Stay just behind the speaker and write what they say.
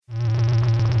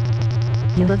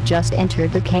You have just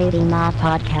entered the KBMOD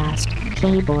podcast.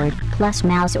 Keyboard plus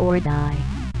mouse or die.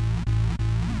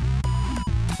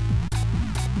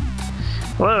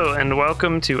 Hello, and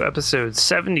welcome to episode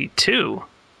 72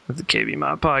 of the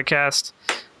KBMOD podcast.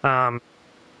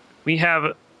 We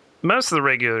have most of the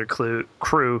regular crew.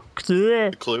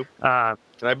 Clue? Can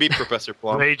I be Professor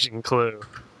Plum? Raging Clue.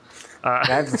 I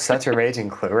have such a raging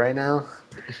clue right now.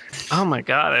 Oh my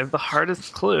god, I have the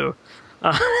hardest clue.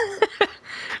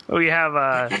 We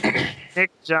have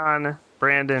Nick, John,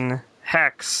 Brandon,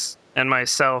 Hex, and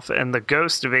myself, and the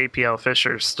ghost of APL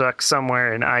Fisher stuck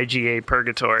somewhere in IGA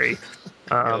purgatory.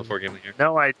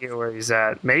 No idea where he's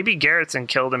at. Maybe Garrettson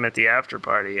killed him at the after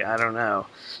party. I don't know.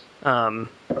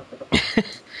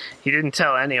 He didn't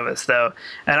tell any of us, though.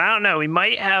 And I don't know. We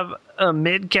might have a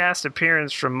mid-cast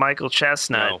appearance from Michael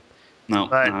Chestnut. No,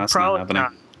 that's probably not happening.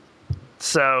 not.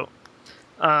 So,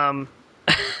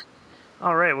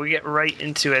 all right, we'll get right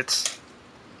into it.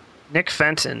 Nick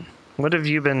Fenton, what have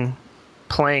you been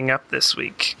playing up this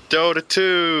week? Dota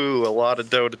 2. A lot of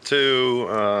Dota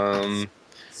 2.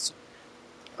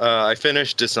 I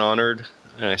finished Dishonored,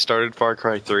 and I started Far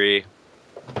Cry 3,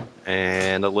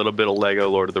 and a little bit of Lego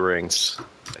Lord of the Rings.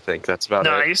 I think that's about it.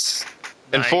 Nice.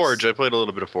 And Forge. I played a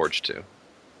little bit of Forge, too.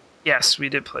 Yes, we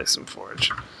did play some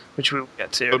Forge, which we will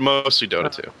get to. But mostly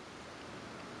Dota 2.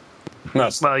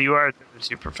 Well, you are a Dota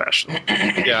 2 professional.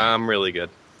 Yeah, I'm really good.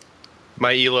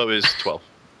 My ELO is 12.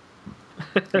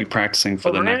 You practicing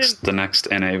for the next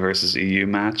NA versus EU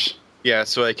match? Yeah,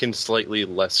 so I can slightly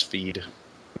less feed.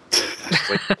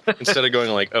 Like, instead of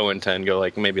going like 0-10, go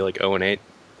like maybe like 0-8.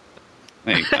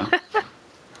 There you go.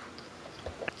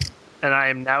 And I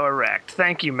am now erect.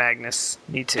 Thank you, Magnus.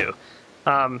 Me too.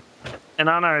 And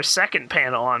on our second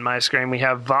panel on my screen, we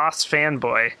have Voss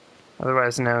Fanboy,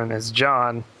 otherwise known as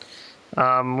John.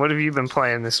 What have you been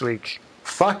playing this week?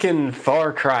 Fucking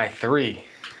Far Cry 3.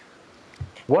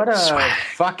 What a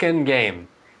fucking game.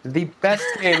 The best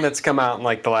game that's come out in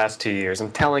like the last 2 years.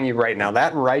 I'm telling you right now,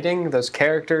 that writing, those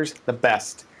characters, the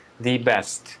best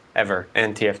ever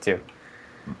in TF2.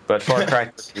 But Far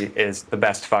Cry 3 is the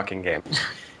best fucking game.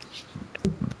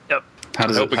 Yep. How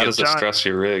does it stress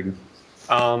your rig?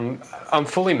 I'm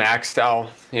fully maxed out,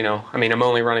 I'm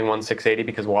only running 1680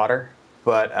 because water,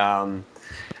 but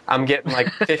I'm getting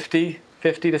like 50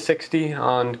 to 60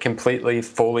 on completely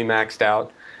fully maxed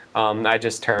out. I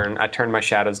turned my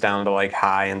shadows down to like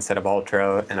high instead of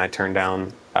ultra, and I turned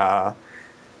down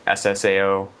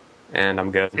SSAO, and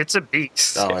I'm good. It's a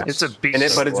beast. It's a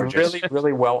beast. But it's really,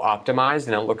 really well optimized,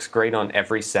 and it looks great on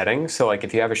every setting. So like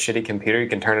if you have a shitty computer, you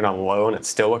can turn it on low, and it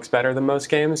still looks better than most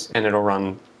games, and it'll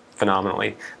run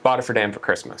phenomenally. Bought it for Dan for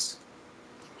Christmas.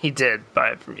 He did buy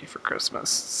it for me for Christmas.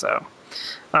 So,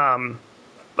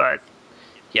 but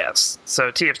yes.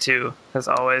 So TF2, as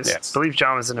always. Yes. I believe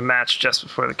John was in a match just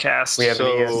before the cast.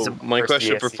 My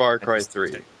question for Far Cry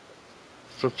 3.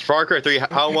 For Far Cry 3,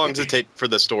 how long does it take for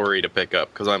the story to pick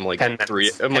up? Because I'm like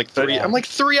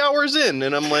 3 hours in,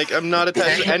 and I'm not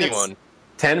attached to anyone.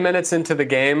 10 minutes into the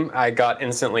game, I got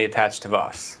instantly attached to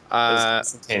Voss. Well,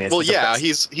 yeah,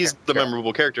 he's the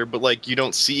memorable character, but like you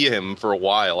don't see him for a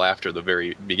while after the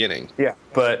very beginning. Yeah,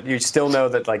 but you still know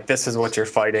that like this is what you're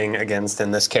fighting against,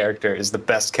 and this character is the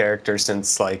best character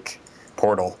since like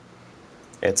Portal.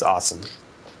 It's awesome.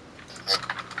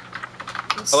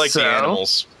 I like the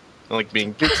animals. I like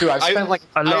being. Me too. I've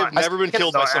never been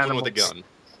killed by someone with a gun.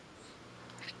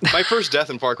 My first death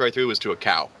in Far Cry 3 was to a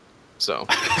cow, so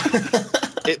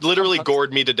it literally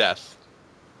gored me to death.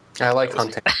 I like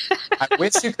hunting. I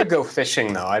wish you could go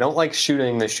fishing, though. I don't like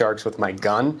shooting the sharks with my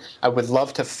gun. I would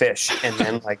love to fish and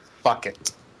then, fuck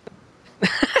it.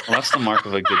 Well, that's the mark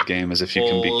of a good game, is if you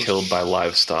can be killed by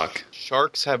livestock.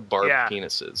 Sharks have barbed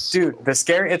penises. Dude,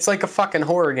 it's like a fucking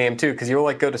horror game, too, because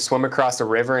you'll, go to swim across a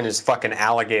river and this fucking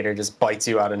alligator just bites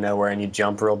you out of nowhere and you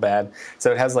jump real bad.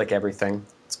 So it has, everything.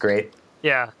 It's great.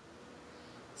 Yeah.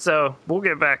 So we'll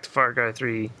get back to Far Cry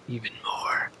 3 even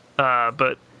more.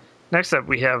 But next up,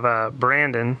 we have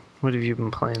Brandon. What have you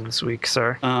been playing this week,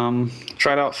 sir?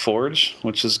 Tried out Forge,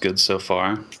 which is good so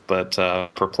far, but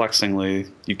perplexingly,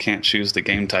 you can't choose the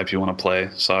game type you want to play.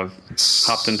 So I've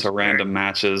hopped into random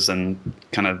matches and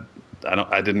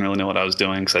I didn't really know what I was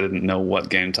doing because I didn't know what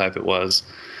game type it was.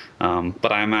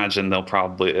 But I imagine they'll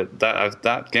probably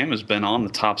that game has been on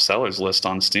the top sellers list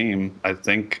on Steam, I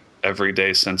think, every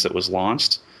day since it was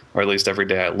launched, or at least every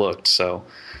day I looked. So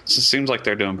it seems like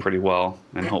they're doing pretty well,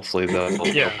 and hopefully they'll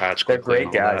patch quickly. They're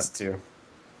great guys too.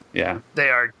 Yeah, they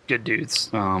are good dudes.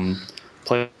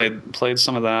 Played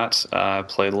some of that.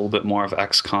 Played a little bit more of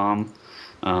XCOM.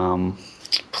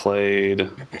 Played.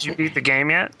 Did you beat the game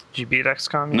yet? Did you beat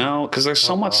XCOM yet? No, because there's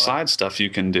so much side stuff you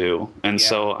can do, and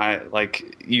so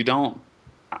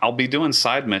I'll be doing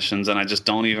side missions, and I just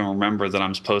don't even remember that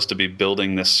I'm supposed to be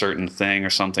building this certain thing or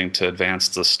something to advance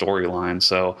the storyline.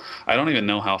 So I don't even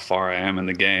know how far I am in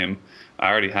the game. I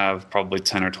already have probably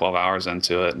 10 or 12 hours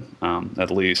into it,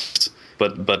 at least.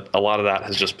 But a lot of that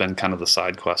has just been kind of the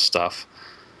side quest stuff.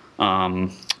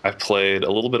 I've played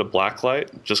a little bit of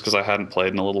Blacklight just because I hadn't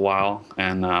played in a little while,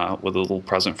 and with a little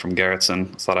present from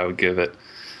Garrettson, thought I would give it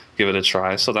a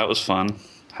try. So that was fun.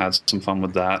 Had some fun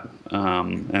with that,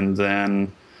 and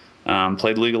then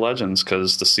played League of Legends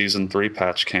because the Season 3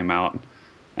 patch came out,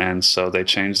 and so they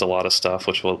changed a lot of stuff,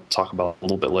 which we'll talk about a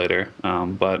little bit later.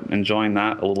 But enjoying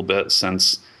that a little bit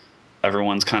since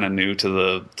everyone's kind of new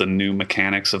to the new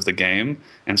mechanics of the game,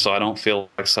 and so I don't feel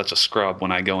like such a scrub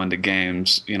when I go into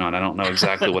games, and I don't know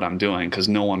exactly what I'm doing because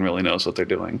no one really knows what they're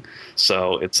doing.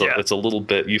 So it's a little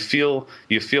bit, you feel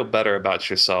better about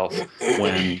yourself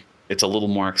when it's a little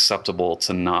more acceptable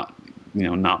to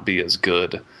not be as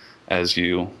good as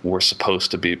you were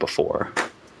supposed to be before.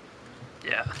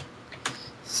 Yeah.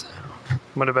 So,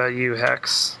 what about you,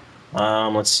 Hex?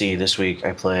 Let's see. This week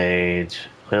I played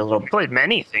a little. You played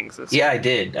many things this week. Yeah, I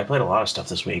did. I played a lot of stuff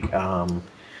this week.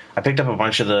 I picked up a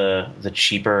bunch of the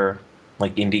cheaper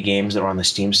like indie games that were on the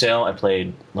Steam sale. I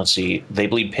played. Let's see. They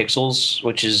Bleed Pixels,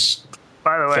 which is,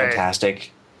 by the way,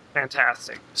 fantastic.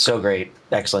 So great.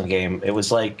 Excellent game. It was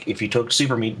like if you took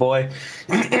Super Meat Boy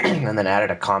and then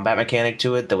added a combat mechanic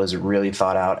to it that was really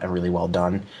thought out and really well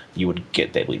done, you would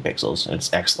get They Bleed Pixels. And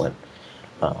it's excellent.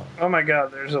 Oh my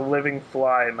god, there's a living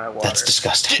fly in my water. That's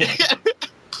disgusting.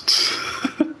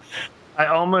 I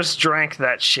almost drank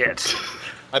that shit.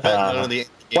 I bet none of the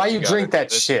why you drink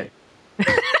that shit?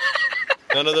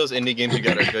 None of those indie games you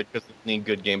got are good because any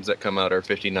good games that come out are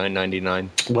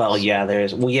 $59.99. Well, yeah,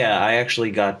 I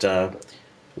actually got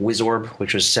Wizorb,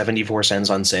 which was 74 cents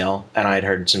on sale, and I had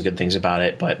heard some good things about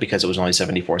it, but because it was only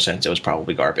 74 cents, it was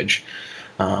probably garbage.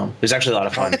 It was actually a lot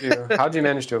of fun. How'd you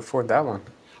manage to afford that one?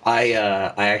 I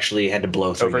actually had to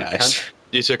blow 3 guys.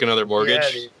 You took another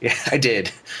mortgage? Yeah, I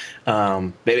did.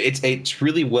 It's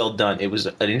really well done. It was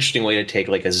an interesting way to take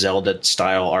like a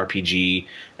Zelda-style RPG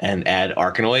and add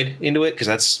Arkanoid into it, because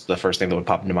that's the first thing that would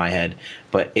pop into my head.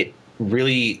 But it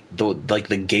really,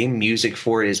 the game music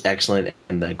for it is excellent,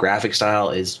 and the graphic style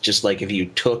is just like if you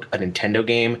took a Nintendo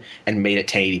game and made it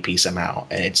 1080p somehow,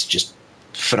 and it's just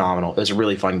phenomenal. It was a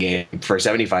really fun game. For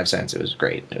 75 cents, it was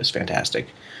great. It was fantastic.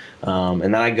 And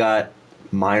then I got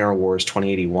Minor Wars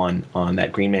 2081 on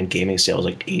that Green Man Gaming sale. It was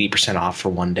like 80% off for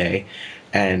one day.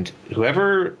 And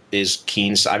whoever is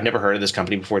Keen, I've never heard of this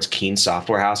company before. It's Keen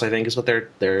Software House, I think is what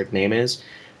their name is.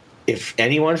 If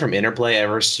anyone from Interplay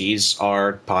ever sees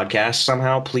our podcast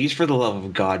somehow, please, for the love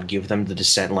of God, give them the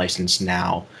Descent license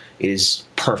now. It is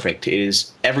perfect. It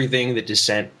is everything that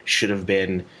Descent should have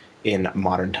been in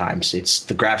modern times.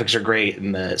 The graphics are great,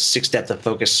 and the 6 depth of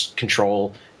focus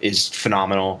control is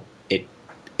phenomenal.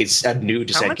 It's a new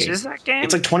Descent game. How much is that game?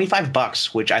 It's like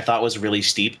 $25, which I thought was really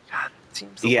steep. God, it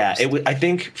seems I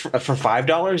think for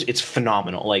 $5, it's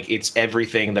phenomenal. Like it's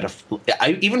everything that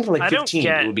even for like 15,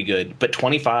 it would be good. But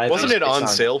 25, wasn't it on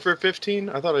sale for 15?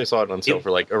 I thought I saw it on sale for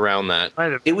like around that.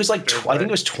 It was like I think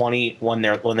it was 20 when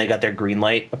they got their green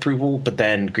light approval. But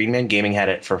then Green Man Gaming had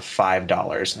it for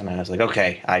 $5, and I was like,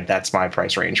 okay, that's my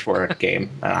price range for a game,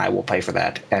 and I will pay for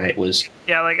that. And it was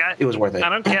it was worth it. I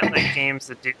don't get like games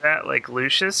that do that, like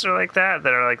Lucius or like that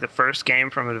are like the first game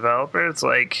from a developer. It's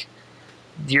like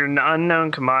you're an unknown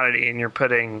commodity, and you're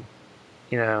putting,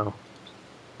 a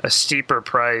steeper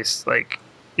price. Like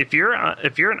if you're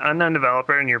an unknown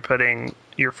developer and you're putting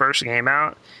your first game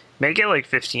out, make it like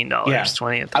 $15,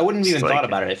 $20. I wouldn't even thought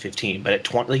about it at 15, but at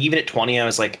 20, like even at 20, I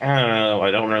was like, I don't know,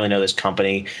 I don't really know this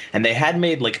company. And they had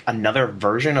made like another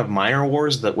version of Minor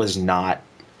Wars that was not.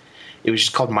 It was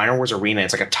just called Minor Wars Arena.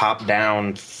 It's like a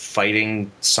top-down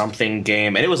fighting something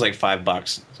game, and it was like $5. I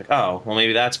was like, oh, well,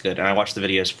 maybe that's good. And I watched the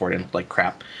videos for it, and like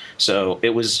crap. So it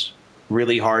was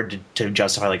really hard to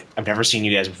justify. Like, I've never seen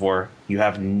you guys before. You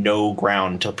have no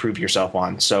ground to prove yourself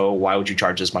on. So why would you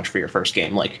charge this much for your first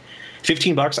game? Like,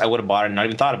 $15, I would have bought it and not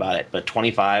even thought about it. But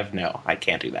 25, no, I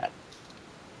can't do that.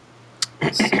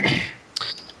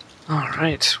 All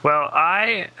right. Well,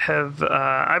 I have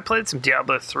I played some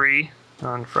Diablo 3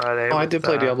 on Friday. Oh, I did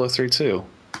play Diablo 3 too.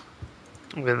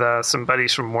 With some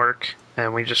buddies from work,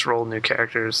 and we just rolled new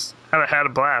characters. Had a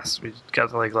blast. We got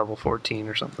to like level 14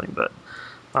 or something, but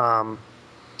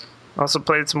also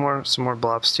played some more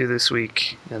Blobs 2 this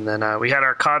week. And then we had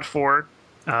our COD 4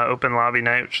 open lobby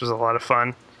night, which was a lot of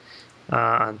fun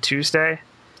on Tuesday.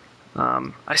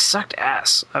 I sucked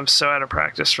ass. I'm so out of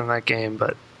practice from that game,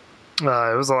 but it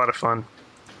was a lot of fun.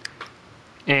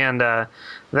 And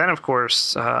then, of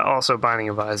course, also Binding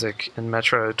of Isaac and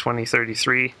Metro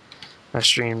 2033. I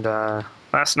streamed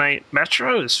last night.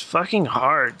 Metro is fucking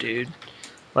hard, dude.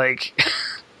 Like,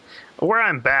 or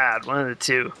I'm bad, one of the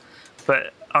two.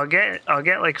 But I'll get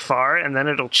like far, and then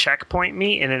it'll checkpoint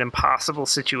me in an impossible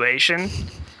situation,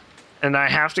 and I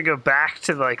have to go back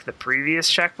to like the previous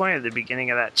checkpoint at the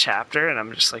beginning of that chapter, and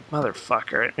I'm just like,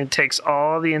 motherfucker. It takes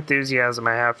all the enthusiasm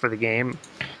I have for the game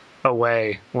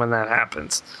away when that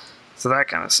happens. So that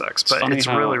kind of sucks, but it's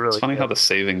really it's funny good. how the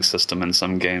saving system in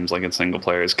some games, like in single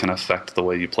players, can affect the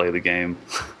way you play the game.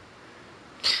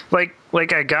 Like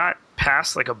I got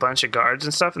past like a bunch of guards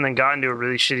and stuff, and then got into a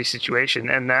really shitty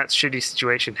situation, and that shitty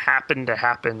situation happened to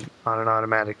happen on an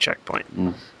automatic checkpoint.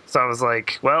 So I was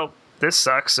like, well, this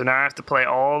sucks. So now I have to play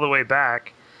all the way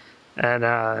back, and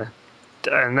then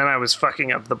I was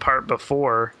fucking up the part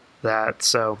before that.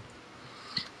 So,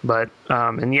 but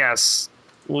and yes.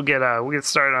 We'll get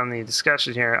started on the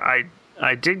discussion here.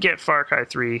 I did get Far Cry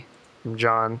 3 from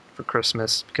John for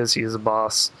Christmas because he is a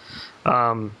boss.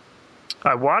 I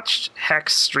watched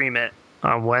Hex stream it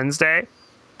on Wednesday.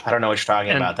 I don't know what you're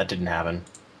talking about. That didn't happen.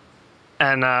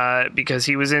 And because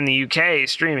he was in the UK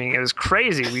streaming, it was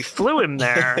crazy. We flew him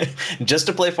there just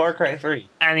to play Far Cry 3,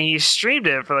 and he streamed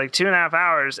it for like 2.5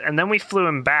 hours, and then we flew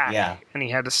him back. Yeah, and he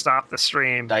had to stop the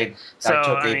stream. I took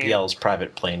APL's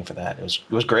private plane for that. It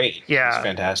was great. Yeah, it was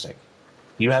fantastic.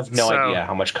 You have no idea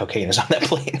how much cocaine is on that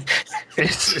plane.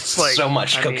 It's like so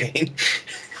much cocaine.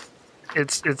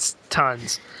 It's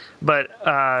tons. But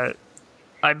I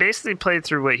basically played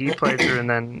through what he played through, and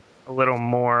then a little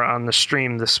more on the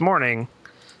stream this morning.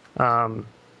 Well,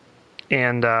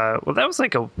 that was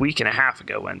like a week and a half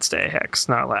ago Wednesday, Hex,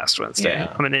 not last Wednesday.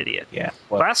 Yeah. I'm an idiot. Yeah.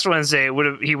 Well, last Wednesday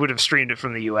he would have streamed it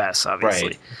from the US,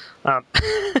 obviously. Right.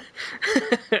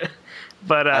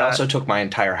 But I also took my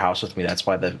entire house with me. That's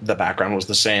why the background was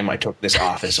the same. I took this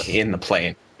office in the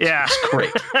plane. Yeah. It's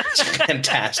great. It's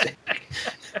fantastic.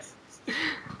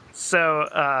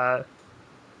 So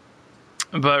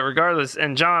but regardless,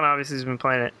 and John obviously has been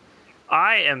playing it.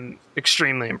 I am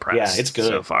extremely impressed. Yeah, it's good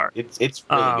so far. It's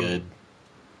really good.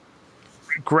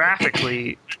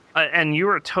 Graphically, and you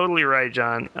are totally right,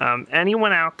 John.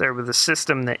 Anyone out there with a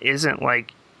system that isn't a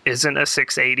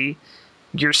 680,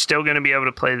 you're still going to be able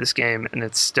to play this game, and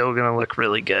it's still going to look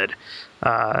really good.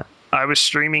 I was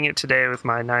streaming it today with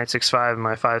my 965 and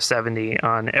my 570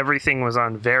 on everything was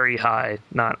on very high,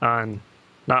 not on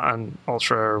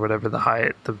ultra or whatever the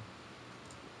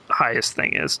highest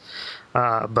thing is,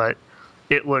 but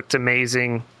it looked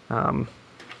amazing, and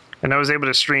I was able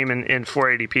to stream in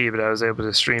 480p, but I was able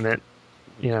to stream it,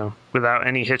 without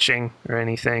any hitching or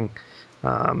anything.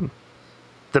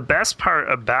 The best part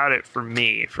about it for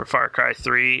me, for Far Cry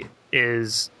 3,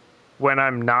 is when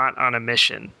I'm not on a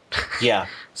mission. Yeah.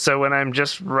 So when I'm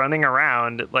just running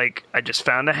around, like, I just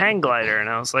found a hang glider, and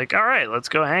I was like, all right, let's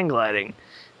go hang gliding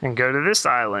and go to this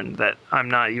island that I'm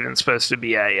not even supposed to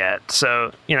be at yet.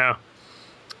 So,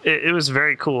 it was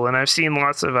very cool. And I've seen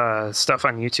lots of stuff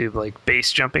on YouTube, like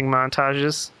base jumping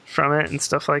montages from it and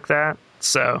stuff like that.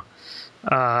 So,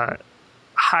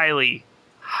 highly,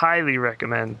 highly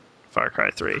recommend Far Cry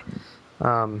 3.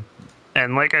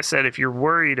 And like I said, if you're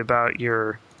worried about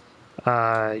your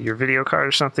video card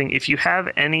or something, if you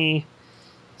have anything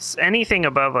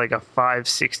above like a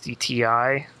 560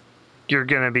 Ti, you're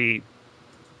going to be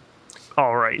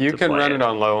all right. You can run it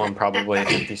on low on probably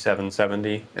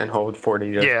 5770 and hold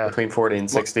 40 between 40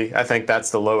 and 60. I think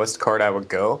that's the lowest card I would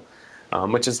go,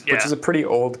 which is a pretty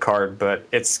old card, but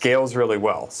it scales really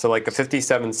well. So like a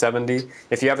 5770,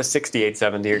 if you have a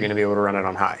 6870, you're going to be able to run it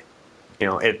on high.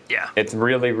 It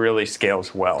really, really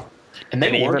scales well. And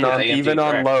even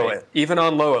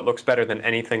on low, it looks better than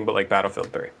anything but like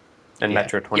Battlefield 3 and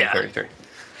Metro 2033.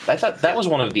 I thought that was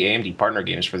one of the AMD partner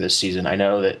games for this season. I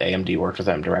know that AMD worked with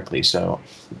them directly, so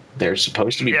they're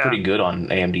supposed to be pretty good on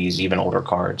AMD's even older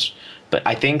cards. But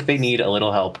I think they need a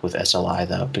little help with SLI,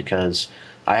 though, because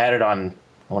I had it on,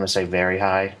 I want to say, very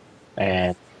high.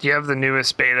 And do you have the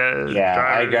newest beta?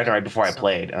 Yeah, I got it right before I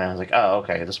played, and I was like, oh,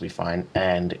 okay, this will be fine.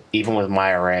 And even with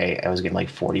my array, I was getting like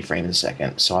 40 frames a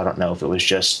second, so I don't know if it was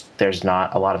just there's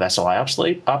not a lot of SLI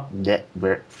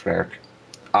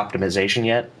optimization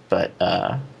yet, but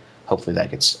hopefully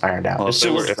that gets ironed out. Well, if they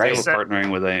were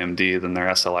partnering with AMD, then their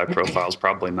SLI profile is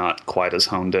probably not quite as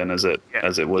honed in as it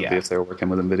would be if they were working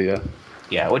with NVIDIA.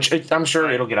 Yeah, which I'm sure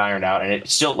it'll get ironed out, and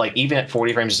it's still, like, even at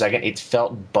 40 frames a second, it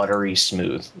felt buttery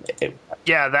smooth.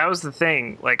 Yeah, that was the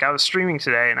thing. Like, I was streaming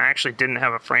today, and I actually didn't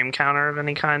have a frame counter of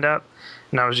any kind up,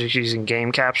 and I was just using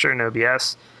game capture and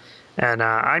OBS, And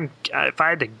if I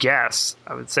had to guess,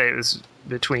 I would say it was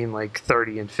between like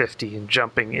 30 and 50 and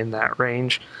jumping in that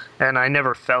range. And I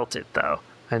never felt it though.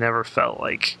 I never felt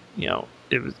like,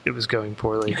 it was going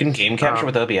poorly. You can game capture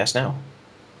with OBS now?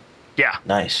 Yeah.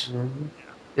 Nice.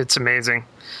 It's amazing.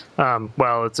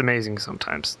 Well, it's amazing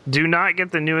sometimes. Do not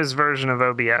get the newest version of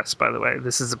OBS, by the way.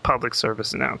 This is a public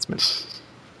service announcement.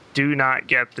 Do not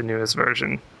get the newest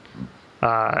version.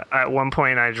 At one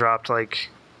point, I dropped like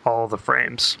all the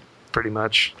frames, pretty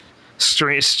much.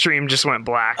 Stream just went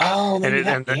black. Oh,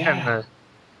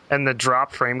 and the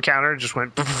drop frame counter just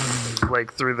went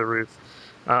like through the roof.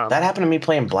 That happened to me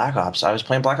playing Black Ops. I was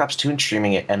playing Black Ops 2 and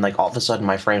streaming it, and like all of a sudden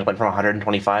my frames went from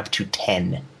 125 to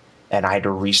 10, and I had to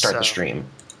restart the stream.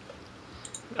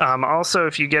 Also,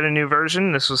 if you get a new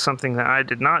version, this was something that I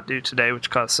did not do today, which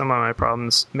caused some of my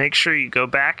problems. Make sure you go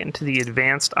back into the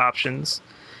advanced options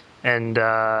and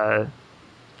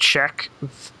check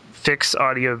fix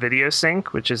audio video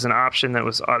sync, which is an option that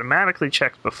was automatically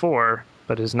checked before,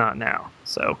 but is not now.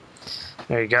 So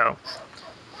there you go.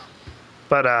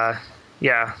 But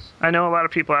yeah, I know a lot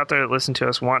of people out there that listen to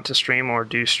us want to stream or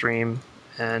do stream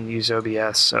and use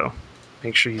OBS, so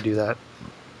make sure you do that.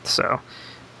 So,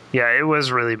 yeah, it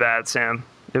was really bad, Sam.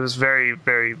 It was very,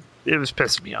 very, it was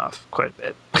pissing me off quite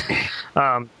a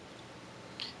bit.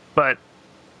 But,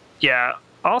 yeah,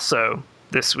 also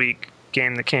this week,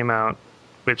 game that came out,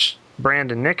 which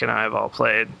Brandon, Nick, and I have all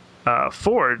played,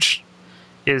 Forge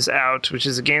is out, which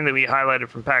is a game that we highlighted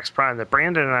from PAX Prime that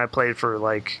Brandon and I played for,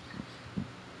 like,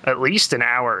 at least an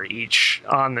hour each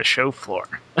on the show floor.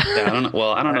 Yeah,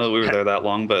 I don't know that we were there that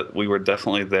long, but we were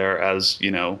definitely there as,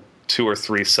 2 or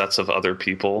 3 sets of other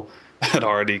people had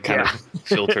already kind of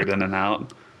filtered in and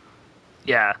out.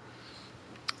 Yeah.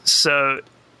 So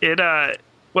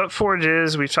what Forge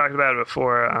is, we've talked about it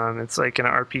before. It's like an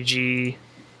RPG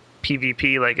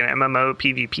PvP, like an MMO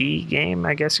PvP game,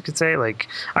 I guess you could say. Like,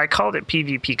 I called it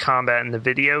PvP Combat in the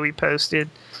video we posted.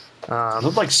 It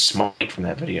looked like Smite from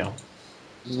that video.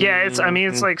 Yeah, it's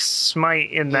like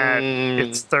Smite in that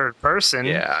it's third person.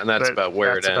 Yeah, and that's about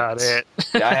where it ends. That's about it.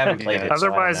 Yeah, I haven't played it.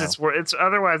 Otherwise,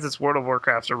 it's World of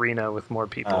Warcraft Arena with more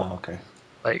people. Oh, okay.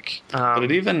 But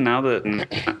it even now that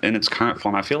in its current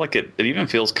form, I feel like it even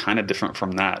feels kind of different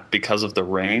from that because of the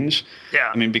range.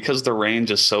 Yeah. I mean, because the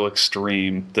range is so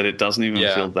extreme that it doesn't even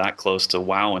feel that close to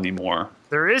WoW anymore.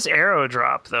 There is arrow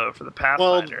drop, though, for the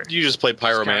Pathfinder. Well, you just play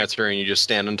Pyromancer and you just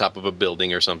stand on top of a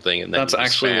building or something. And then that's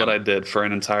actually what I did for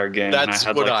an entire game. That's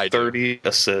and I had 30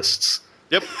 assists.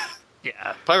 Yep.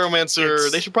 Yeah.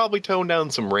 Pyromancer, they should probably tone down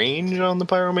some range on the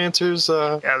Pyromancer's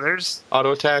there's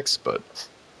auto attacks, but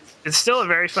it's still a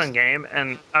very fun game,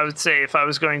 and I would say if I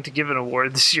was going to give an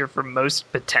award this year for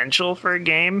most potential for a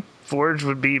game, Forge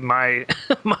would be my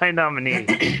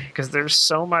nominee, because there's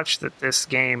so much that this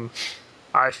game,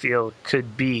 I feel,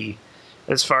 could be,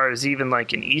 as far as even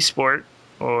like an esport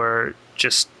or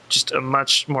just a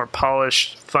much more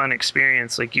polished, fun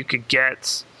experience. Like you could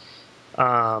get,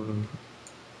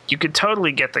 you could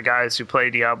totally get the guys who play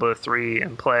Diablo 3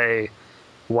 and play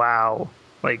WoW,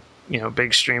 like,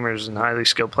 big streamers and highly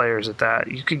skilled players at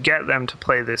that. You could get them to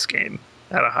play this game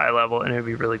at a high level, and it would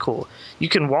be really cool. You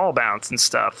can wall bounce and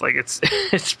stuff. Like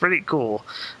it's pretty cool.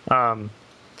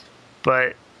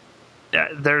 But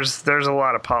there's a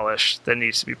lot of polish that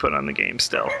needs to be put on the game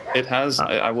still. It has.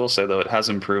 I will say though, it has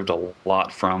improved a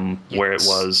lot from where it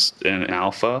was in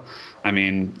alpha. I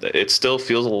mean, it still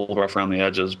feels a little rough around the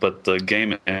edges, but the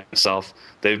game itself,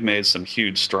 they've made some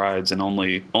huge strides in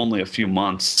only a few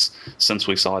months since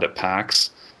we saw it at PAX.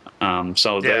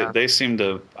 They seem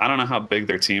to. I don't know how big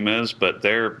their team is, but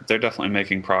they're definitely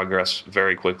making progress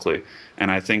very quickly.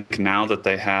 And I think now that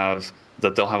they'll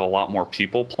have a lot more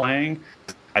people playing,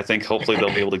 I think hopefully they'll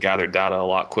be able to gather data a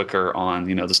lot quicker on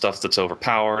the stuff that's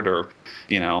overpowered, or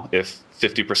if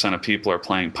 50% of people are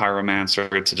playing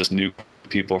Pyromancer to just nuke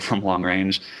people from long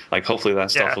range, like hopefully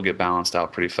that stuff will get balanced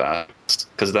out pretty fast,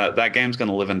 because that game's going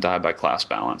to live and die by class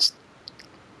balance.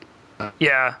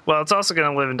 Yeah, well, it's also going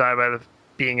to live and die by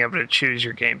being able to choose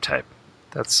your game type.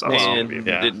 That's also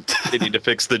they need to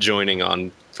fix the joining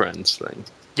on friends thing.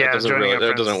 Yeah,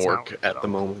 that doesn't work at the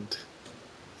moment.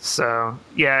 So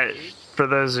yeah, for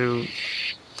those who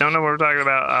don't know what we're talking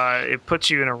about, it puts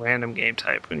you in a random game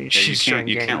type when you choose.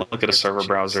 You can't look at a server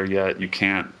browser yet. You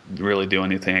can't really do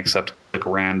anything except click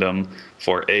random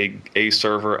for a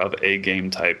server of a game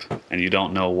type, and you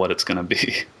don't know what it's going to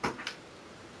be.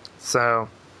 So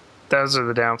those are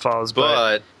the downfalls.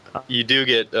 But you do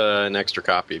get an extra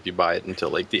copy if you buy it until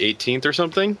like the 18th or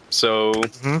something. So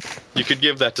you could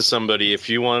give that to somebody if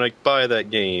you want to buy that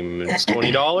game. It's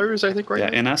 $20, I think, right? Yeah,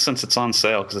 now? in essence, it's on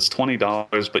sale because it's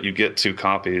 $20, but you get 2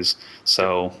 copies.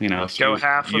 So if Go you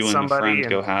half with and a somebody friend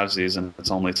go halvesies, and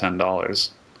it's only $10.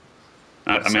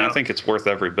 I think it's worth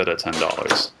every bit of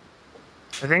 $10.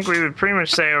 I think we would pretty much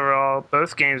say overall,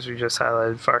 both games we just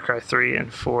highlighted, Far Cry 3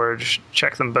 and Forge,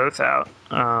 check them both out.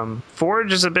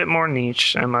 Forge is a bit more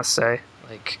niche, I must say.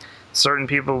 Like, certain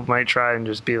people might try and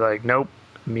just be like, nope,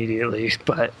 immediately.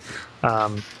 But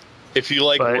if you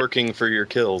like working for your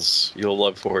kills, you'll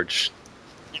love Forge.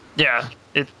 Yeah,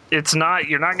 it's not.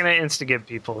 You're not going to insta-give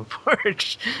people in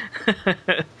Forge.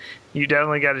 You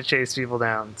definitely got to chase people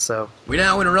down. So we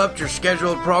now interrupt your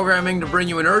scheduled programming to bring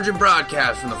you an urgent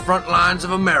broadcast from the front lines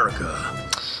of America.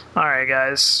 All right,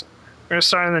 guys. We're going to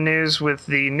start in the news with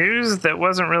the news that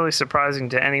wasn't really surprising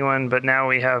to anyone, but now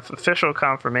we have official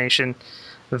confirmation.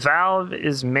 Valve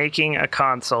is making a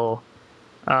console.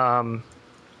 They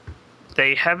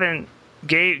haven't...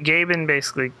 Gaben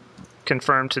basically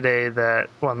confirmed today that...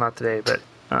 Well, not today, but...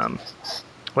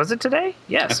 was it today?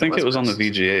 Yes. I think it was on the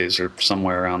VGAs or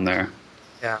somewhere around there.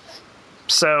 Yeah.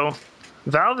 So,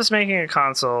 Valve is making a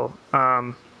console.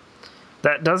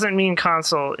 That doesn't mean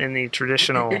console in the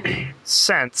traditional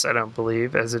sense, I don't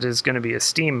believe, as it is going to be a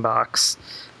Steam box,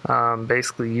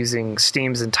 basically using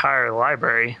Steam's entire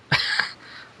library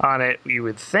on it, you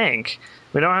would think.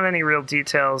 We don't have any real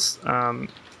details.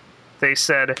 They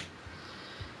said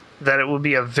that it will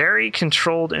be a very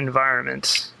controlled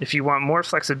environment. If you want more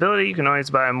flexibility, you can always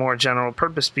buy a more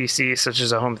general-purpose PC, such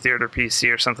as a home theater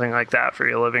PC or something like that for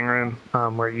your living room,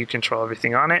 where you control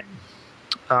everything on it.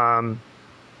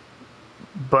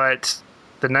 But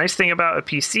the nice thing about a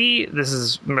PC, this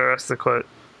is the rest of the quote,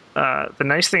 the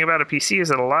nice thing about a PC is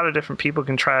that a lot of different people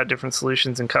can try out different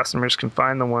solutions and customers can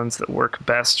find the ones that work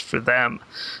best for them.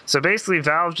 So basically,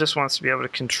 Valve just wants to be able to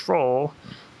control...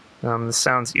 this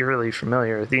sounds eerily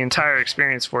familiar, the entire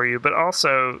experience for you, but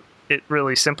also it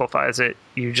really simplifies it.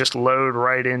 You just load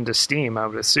right into Steam, I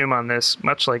would assume, on this,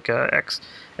 much like a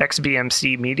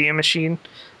XBMC media machine,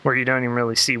 where you don't even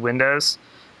really see Windows.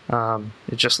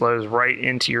 It just loads right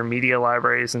into your media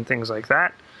libraries and things like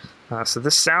that. So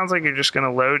this sounds like you're just going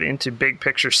to load into big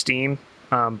picture Steam,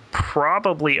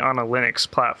 probably on a Linux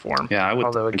platform. Yeah, I would.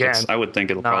 Although again, I would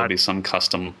think it'll probably be some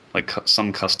custom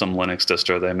Linux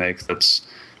distro they make that's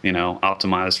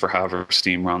optimized for however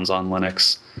Steam runs on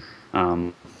Linux.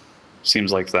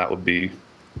 Seems like that would be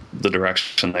the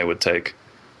direction they would take.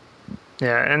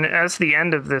 Yeah, and as the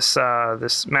end of this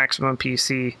this Maximum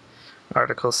PC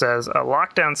article says, a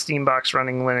lockdown Steam box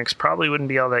running Linux probably wouldn't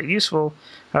be all that useful.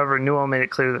 However, Newell made it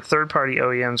clear that third-party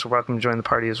OEMs were welcome to join the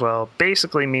party as well,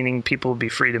 basically meaning people would be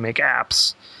free to make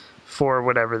apps for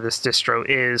whatever this distro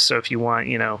is. So if you want,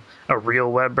 a real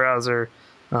web browser,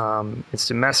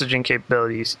 instant messaging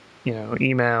capabilities,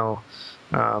 email,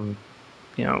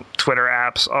 Twitter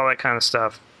apps, all that kind of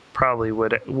stuff, probably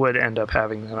would end up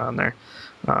having that on there.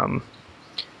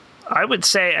 I would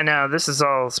say, and now this is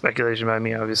all speculation by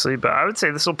me, obviously, but I would say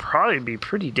this will probably be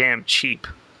pretty damn cheap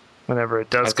whenever it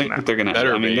does come out. I think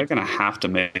they're gonna have to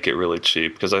make it really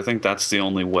cheap, because I think that's the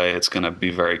only way it's gonna be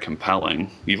very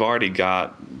compelling. You've already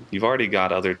got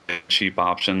other cheap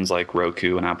options like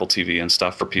Roku and Apple TV and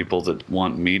stuff for people that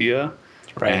want media,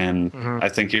 right? And I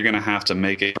think you're gonna have to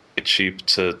make it cheap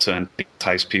to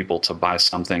entice people to buy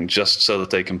something just so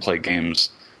that they can play games,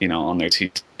 on their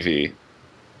TV.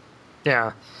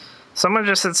 Yeah. Someone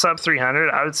just said sub 300.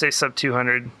 I would say sub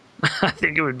 200. I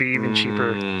think it would be even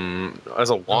cheaper. As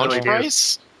a launch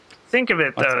price? Think of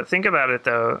it, though. Think about it,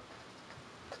 though.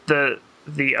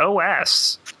 The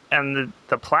OS and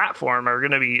the platform are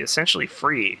going to be essentially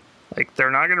free. Like, they're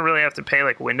not going to really have to pay,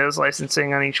 like, Windows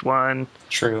licensing on each one.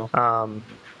 True. The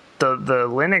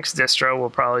Linux distro will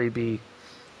probably be,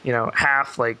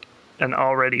 half, like, an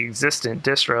already existent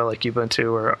distro like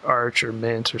Ubuntu or Arch or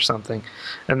Mint or something,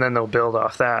 and then they'll build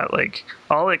off that. Like,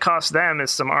 all it costs them is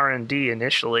some R&D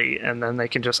initially, and then they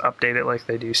can just update it like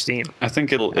they do Steam. I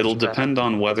think it'll depend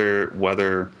on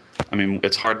whether I mean,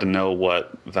 it's hard to know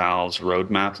what Valve's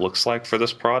roadmap looks like for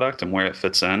this product and where it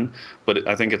fits in, but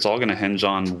I think it's all going to hinge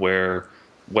on whether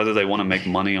they want to make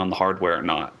money on the hardware or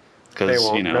not. They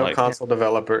won't. Console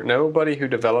developer, nobody who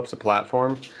develops a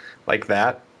platform like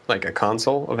that, like a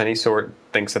console of any sort,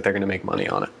 thinks that they're going to make money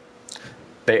on it.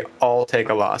 They all take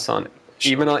a loss on it.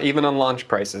 Even on launch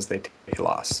prices, they take a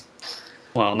loss.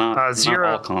 Well, not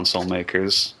all console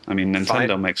makers. I mean,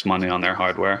 Nintendo makes money on their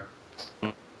hardware.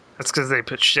 That's because they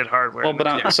put shit hardware. Well, but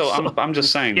I'm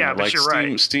just saying. Yeah, that, but like you're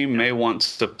Steam, right. Steam may want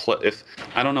to play. If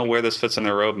I don't know where this fits in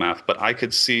their roadmap, but I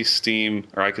could see Steam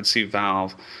or I could see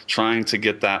Valve trying to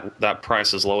get that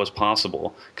price as low as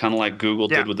possible, kind of like Google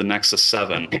did with the Nexus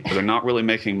 7. They're not really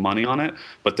making money on it,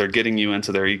 but they're getting you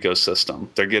into their ecosystem.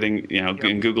 They're getting,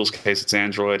 in Google's case, it's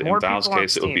Android. More in Valve's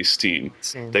case, it would be Steam.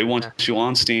 They want you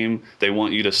on Steam. They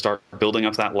want you to start building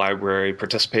up that library,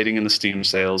 participating in the Steam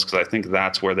sales, because I think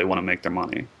that's where they want to make their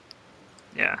money.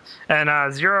 Yeah,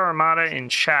 and Zero Armada in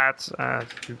chat,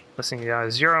 if you're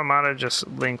listening, Zero Armada just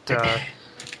linked a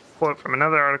quote from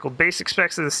another article. Basic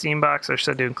specs of the Steam box are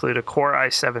said to include a Core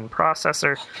i7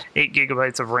 processor, 8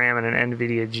 gigabytes of RAM, and an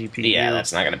NVIDIA GPU. Yeah,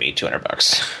 that's not going to be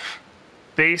 $200.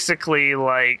 Basically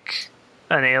like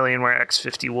an Alienware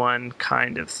X51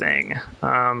 kind of thing.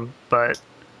 But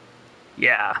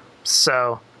yeah,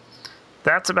 so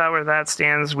that's about where that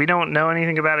stands. We don't know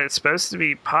anything about it. It's supposed to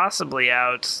be possibly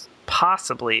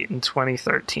in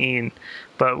 2013,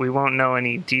 but we won't know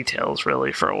any details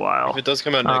really for a while. If it does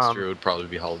come out next year, it would probably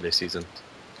be holiday season.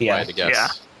 Yeah, if I had to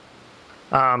guess.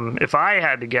 Yeah. If I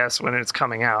had to guess when it's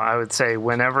coming out, I would say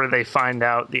whenever they find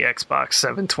out the Xbox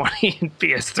 720 and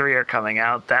PS3 are coming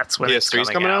out, that's when it's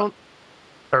coming out.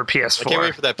 Or PS4. I can't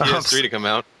wait for that PS3 to come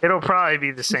out. It'll probably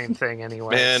be the same thing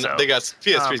anyway. Man,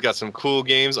 PS3's got some cool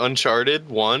games. Uncharted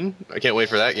 1. I can't wait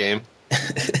for that game.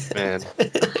 Man,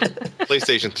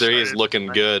 PlayStation 3 is looking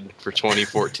good for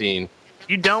 2014.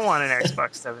 You don't want an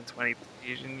Xbox 720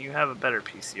 Fusion. You have a better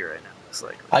PC right now. It's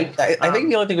like I think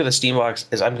the only thing with the Steam box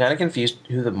is I'm kind of confused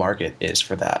who the market is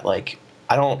for that. Like,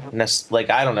 I don't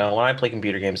know. When I play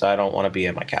computer games, I don't want to be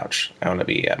at my couch. I want to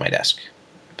be at my desk.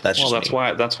 That's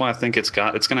why I think it's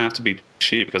going to have to be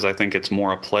cheap, because I think it's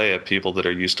more a play at people that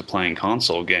are used to playing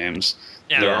console games.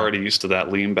 Yeah. They're already used to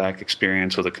that lean back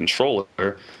experience with a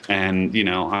controller, and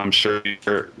I'm sure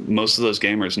most of those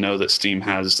gamers know that Steam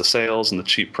has the sales and the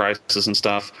cheap prices and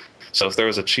stuff. So if there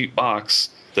was a cheap box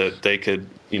that they could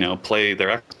play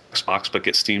their Xbox but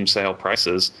get Steam sale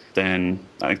prices, then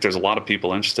I think there's a lot of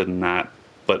people interested in that,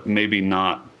 but maybe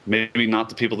not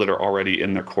the people that are already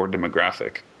in their core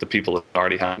demographic, the people that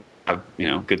already have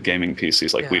good gaming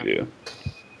PCs like we do.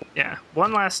 Yeah.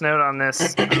 One last note on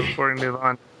this before we move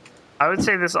on. I would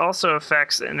say this also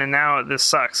affects, and now this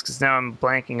sucks because now I'm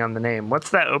blanking on the name.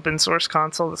 What's that open source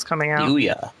console that's coming out?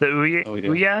 Ouya. The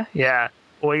Ouya? Yeah.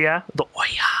 Ouya? The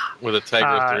Ouya. With a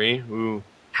Tegra 3? Ooh.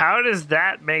 How does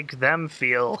that make them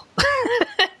feel?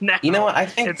 Now, you know what? I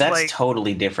think that's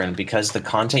totally different, because the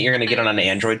content you're going to get on an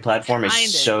Android platform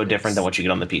is so different than what you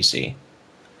get on the PC.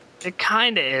 It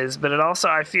kind of is, but it also,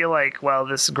 I feel like,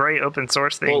 this great open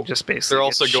source thing just basically they're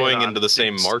also going into the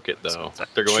same market, though.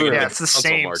 They're going into it's the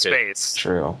same market. Space.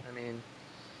 True. I mean,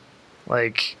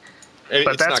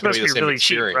 but that's supposed to be really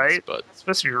cheap, right? But it's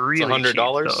supposed to be really cheap.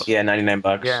 $100? Yeah,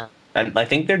 $99. Yeah. And I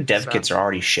think their dev kits are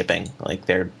already shipping. Like,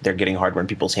 they're getting hardware in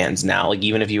people's hands now. Like,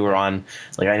 even if you were on,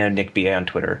 I know Nick BA on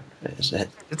Twitter. It's a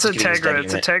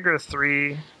Tegra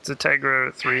 3. It's a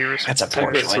Tegra 3. That's a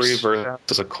poor choice. Tegra 3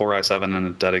 versus a Core i7 and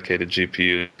a dedicated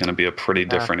GPU is going to be a pretty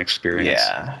different experience.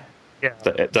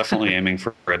 Yeah. Definitely aiming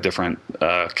for a different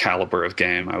caliber of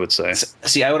game, I would say.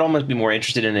 See, I would almost be more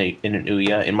interested in an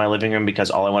Ouya in my living room,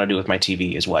 because all I want to do with my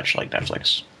TV is watch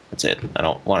Netflix. That's it. I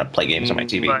don't want to play games on my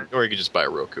TV. Or you could just buy a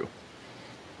Roku.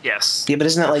 Yes. Yeah, but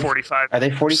isn't that like 45? Are they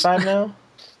 45 now?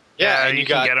 Yeah, and you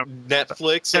got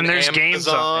Netflix and there's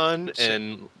Amazon, games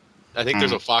and I think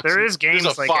there's a Fox. There is games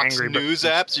there's a like Fox Angry News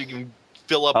app, so you can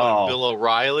fill up on Bill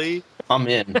O'Reilly. I'm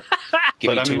in.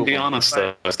 But I mean, be honest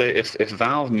though, if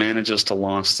Valve manages to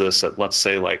launch this at, let's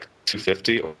say, like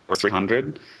 $250 or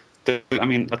 $300, I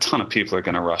mean, a ton of people are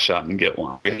going to rush out and get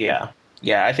one. Yeah,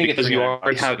 I think because you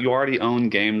already own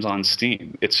games on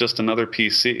Steam. It's just another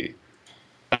PC.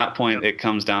 At that point, it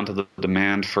comes down to the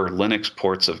demand for Linux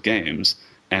ports of games,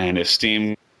 and if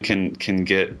Steam can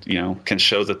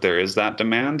show that there is that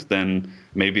demand, then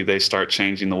maybe they start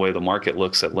changing the way the market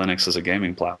looks at Linux as a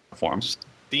gaming platform.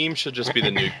 Steam should just be the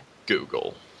new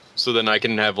Google, so then I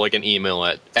can have an email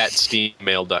at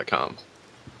steammail.com.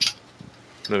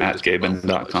 At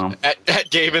Gaben.com. At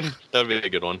Gaben, that would be a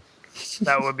good one.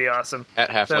 That would be awesome. At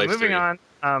Half-Life 3. Moving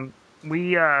on,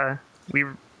 we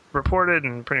reported,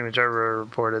 and pretty much everybody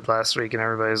reported last week, and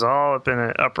everybody's all up in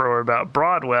an uproar about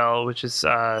Broadwell, which is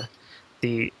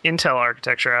the Intel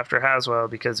architecture after Haswell,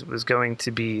 because it was going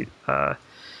to be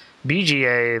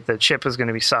BGA. The chip was going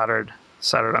to be soldered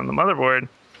on the motherboard,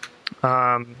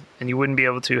 and you wouldn't be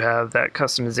able to have that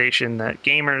customization that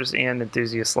gamers and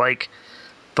enthusiasts like.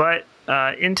 But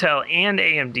Intel and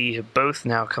AMD have both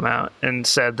now come out and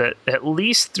said that at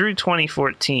least through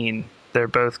 2014, they're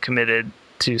both committed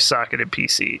to socketed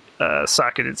CPUs.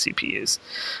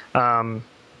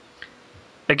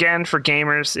 Again, for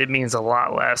gamers, it means a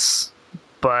lot less,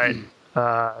 but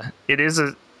it is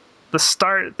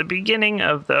the beginning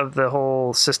of the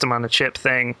whole system on a chip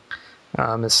thing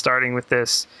is starting with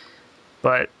this.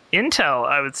 But Intel,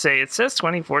 I would say, it says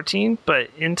 2014,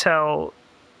 but Intel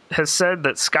has said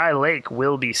that Skylake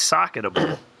will be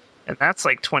socketable. And that's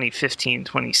like 2015,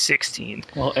 2016.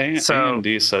 Well,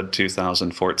 AMD said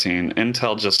 2014.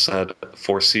 Intel just said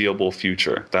foreseeable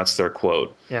future. That's their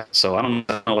quote. Yeah. So I don't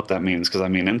know what that means, because I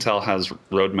mean, Intel has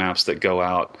roadmaps that go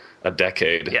out a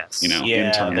decade. Yes.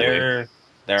 Internally.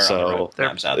 They're so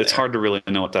out it's hard to really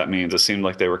know what that means. It seemed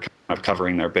like they were kind of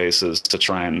covering their bases to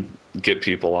try and get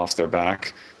people off their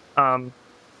back.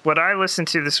 What I listened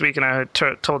to this week, and I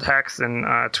told Hex and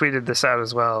tweeted this out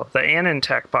as well, the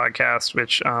AnandTech podcast,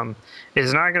 which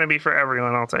is not going to be for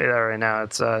everyone. I'll tell you that right now.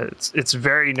 It's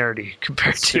very nerdy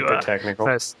compared to super technical.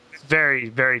 It's very,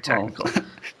 very technical. Well,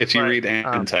 if you read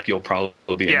AnandTech, you'll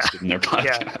probably be interested in their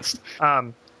podcast. Yeah.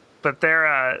 But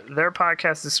their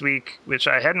podcast this week, which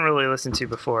I hadn't really listened to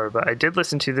before, but I did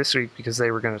listen to this week because they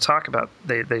were going to talk about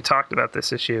they talked about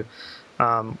this issue.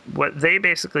 What they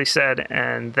basically said,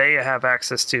 and they have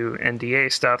access to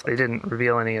NDA stuff. They didn't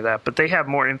reveal any of that, but they have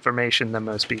more information than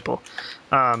most people.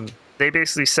 They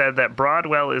basically said that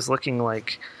Broadwell is looking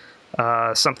like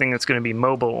something that's going to be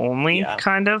mobile only,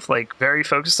 kind of like very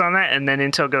focused on that, and then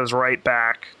Intel goes right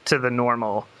back to the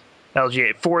normal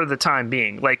LGA for the time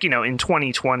being. Like, in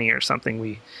 2020 or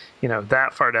something,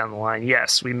 that far down the line,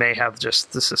 yes, we may have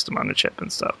just the system on a chip and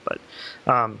stuff, but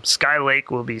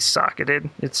Skylake will be socketed,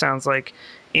 it sounds like.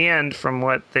 And from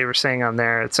what they were saying on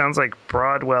there, it sounds like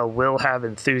Broadwell will have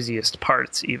enthusiast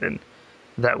parts even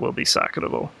that will be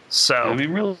socketable. So I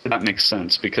mean, really, that makes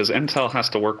sense, because Intel has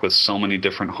to work with so many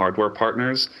different hardware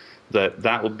partners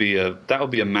that would be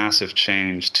a massive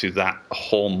change to that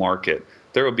whole market.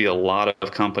 There would be a lot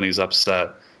of companies upset,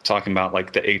 talking about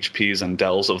like the HPs and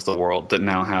Dells of the world that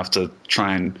now have to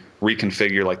try and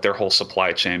reconfigure like their whole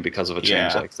supply chain because of a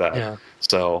change like that. Yeah.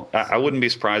 So I wouldn't be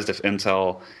surprised if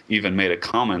Intel even made a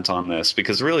comment on this,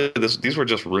 because really these were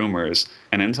just rumors,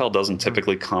 and Intel doesn't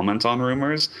typically comment on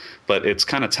rumors, but it's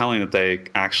kind of telling that they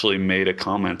actually made a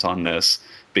comment on this,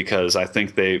 because I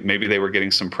think maybe they were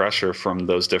getting some pressure from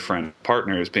those different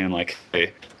partners being like,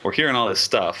 hey, we're hearing all this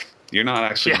stuff. You're not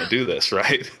actually going to do this,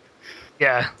 right?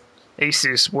 Yeah.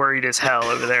 Asus worried as hell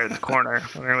over there in the corner,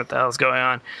 wondering what the hell's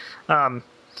going on.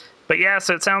 But yeah,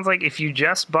 so it sounds like if you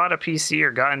just bought a PC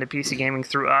or got into PC gaming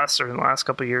through us or in the last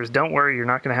couple of years, don't worry, you're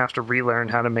not going to have to relearn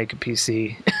how to make a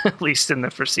PC, at least in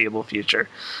the foreseeable future.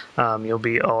 You'll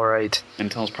be all right.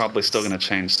 Intel's probably still going to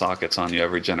change sockets on you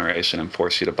every generation and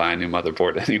force you to buy a new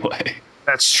motherboard anyway.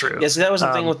 That's true. Yeah, so that was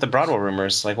the thing with the Broadwell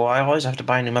rumors. Like, well, I always have to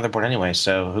buy a new motherboard anyway,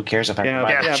 so who cares if I can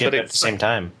buy the chip at the same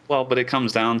time? Well, but it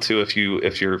comes down to if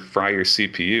you fry your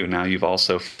CPU, now you've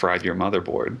also fried your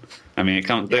motherboard. I mean,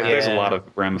 there's a lot of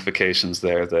ramifications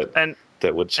there that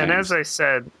would change. And as I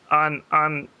said,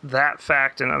 on that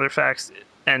fact and other facts,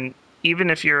 and even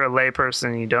if you're a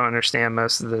layperson and you don't understand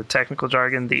most of the technical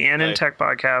jargon, the AnandTech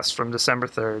podcast from December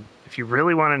 3rd, if you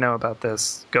really want to know about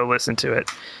this, go listen to it.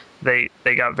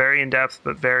 They got very in-depth,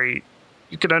 but you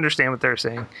could understand what they're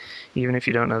saying, even if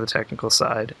you don't know the technical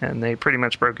side. And they pretty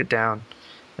much broke it down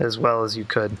as well as you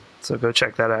could. So go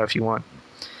check that out if you want.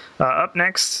 Up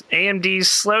next, AMD's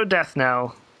slow death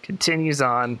knell continues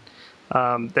on.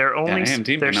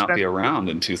 AMD may not be around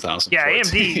in 2014. Yeah,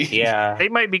 AMD. They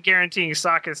might be guaranteeing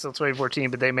sockets till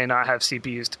 2014, but they may not have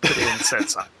CPUs to put in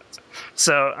said sockets.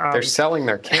 So they're selling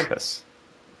their campus.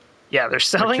 Yeah, they're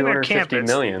selling their campus. $250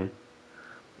 million.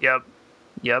 Yep.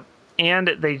 And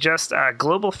they just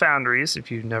Global Foundries, if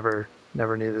you never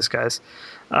knew this, guys,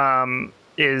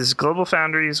 is Global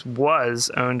Foundries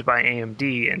was owned by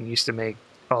AMD and used to make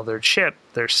all their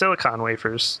silicon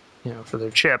wafers, for their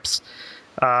chips.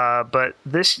 But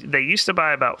they used to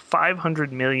buy about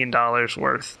 $500 million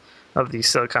worth of these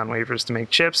silicon wafers to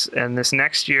make chips, and this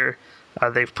next year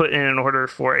they've put in an order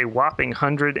for a whopping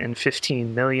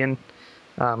 $115 million.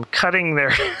 Cutting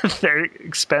their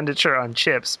expenditure on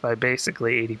chips by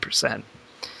basically 80%.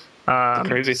 The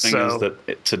crazy thing is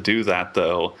that to do that,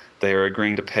 though, they are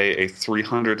agreeing to pay a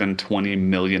 $320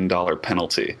 million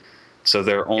penalty. So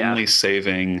they're only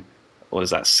saving,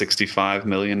 $65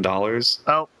 million?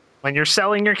 Well, when you're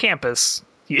selling your campus,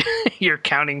 you're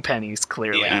counting pennies,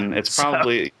 clearly. Yeah, and it's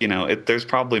probably, there's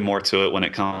probably more to it when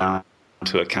it comes down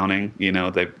to accounting.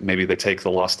 Maybe they take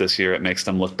the loss this year, it makes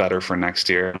them look better for next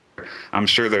year. I'm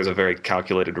sure there's a very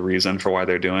calculated reason for why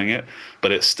they're doing it,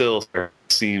 but it still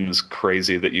seems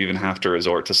crazy that you even have to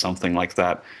resort to something like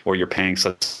that where you're paying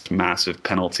such massive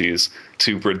penalties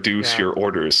to reduce your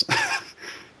orders.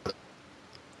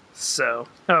 So,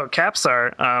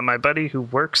 Capsar, my buddy who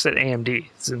works at AMD,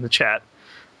 is in the chat.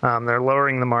 They're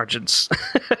lowering the margins.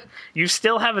 You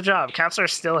still have a job. Capsar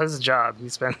still has a job.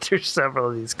 He's been through several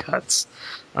of these cuts.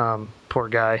 Poor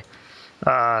guy.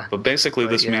 But basically,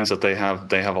 this means that they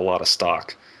have a lot of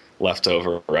stock left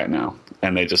over right now,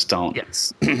 and they just don't.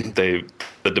 Yes. The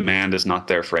demand is not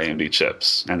there for AMD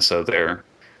chips, and so they're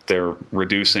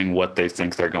reducing what they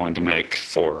think they're going to make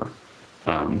for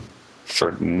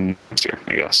next year,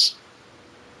 I guess.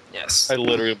 Yes. I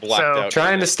literally blacked out. They're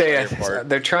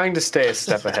trying to stay a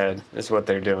step ahead is what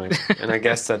they're doing, and I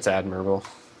guess that's admirable.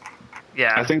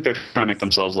 Yeah. I think they're trying to make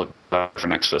themselves look better for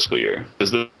next fiscal year,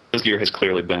 because this year has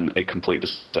clearly been a complete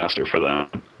disaster for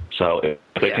them. So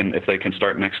if they can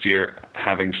start next year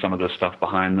having some of this stuff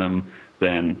behind them,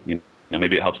 then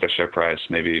maybe it helps their share price.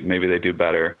 Maybe they do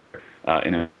better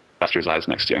in investors' eyes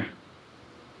next year.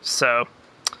 So,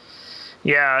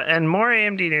 yeah, and more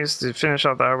AMD news to finish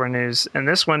off the hardware news. And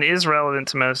this one is relevant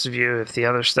to most of you. If the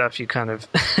other stuff, you kind of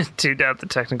tuned out the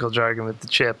technical jargon with the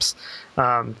chips.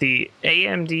 The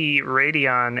AMD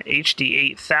Radeon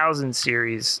HD 8000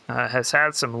 series has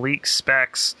had some leaked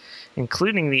specs,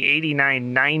 including the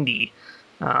 8990,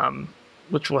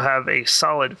 which will have a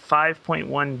solid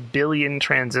 5.1 billion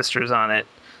transistors on it,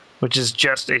 which is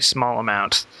just a small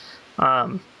amount.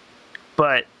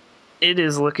 But it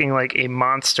is looking like a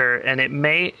monster, and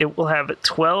it will have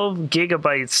 12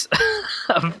 gigabytes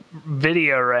of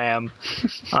video RAM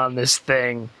on this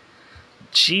thing.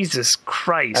 Jesus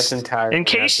Christ. That's entirely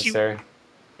necessary.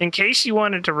 In case you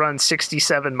wanted to run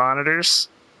 67 monitors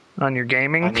on your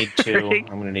gaming, I need 2. I'm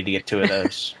going to need to get 2 of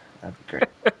those. That'd be great.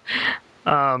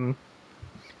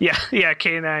 Yeah,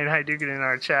 K9 Hydukin in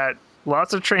our chat.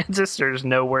 Lots of transistors,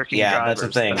 no working drivers. Yeah, that's the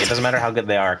thing. It doesn't matter how good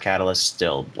they are, Catalyst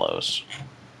still blows.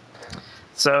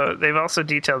 So they've also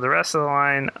detailed the rest of the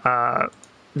line.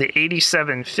 The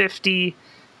 8750,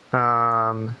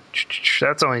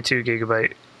 that's only 2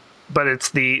 gigabyte, but it's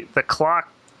the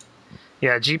clock.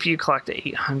 Yeah, GPU clock to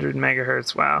 800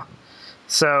 megahertz. Wow.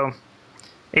 So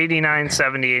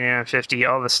 8970, 8950,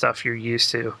 all the stuff you're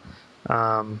used to.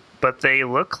 But they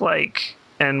look like,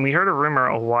 and we heard a rumor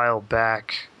a while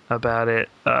back about it,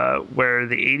 where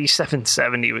the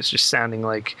 8770 was just sounding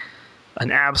like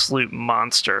an absolute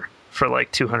monster for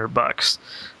like $200,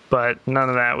 but none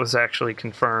of that was actually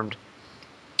confirmed.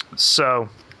 So,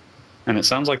 and it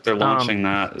sounds like they're launching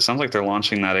that. It sounds like they're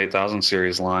launching that 8000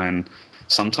 series line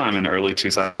sometime in early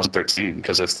 2013.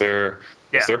 Because if they're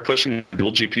pushing the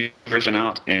dual GPU version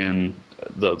out in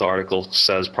the article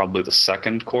says probably the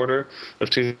second quarter of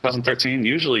 2013.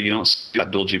 Usually, you don't see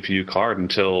that dual GPU card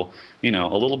until a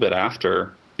little bit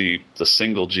after the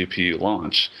single GPU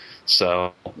launch.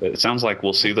 So it sounds like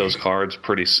we'll see those cards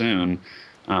pretty soon.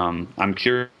 I'm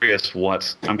curious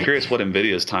what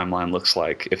NVIDIA's timeline looks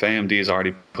like. If AMD is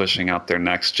already pushing out their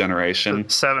next generation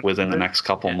within the next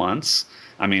couple months,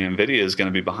 I mean, NVIDIA is going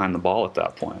to be behind the ball at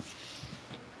that point.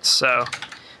 So,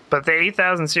 but the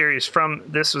 8000 series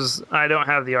I don't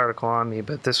have the article on me,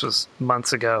 but this was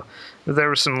months ago. There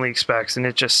were some leak specs, and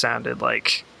it just sounded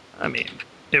like,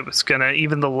 it was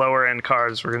even the lower end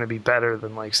cards were gonna be better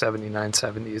than like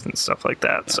 7970s and stuff like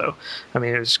that. Yeah. So,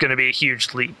 it was gonna be a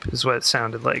huge leap, is what it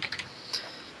sounded like.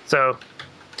 So,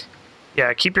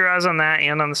 yeah, keep your eyes on that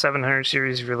and on the 700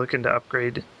 series if you're looking to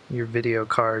upgrade your video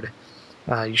card.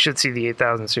 You should see the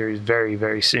 8000 series very,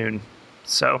 very soon.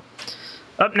 So,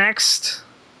 up next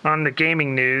on the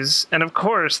gaming news, and of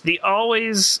course, the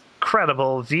always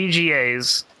credible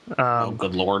VGAs. Oh,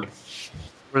 good lord.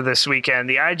 For this weekend.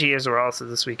 The IGAs were also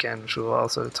this weekend, which we'll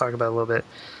also talk about a little bit.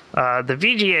 The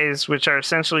VGAs, which are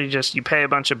essentially just you pay a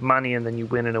bunch of money and then you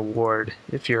win an award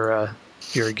if you're a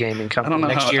gaming company.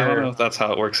 I don't know if that's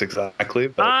how it works exactly.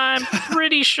 But I'm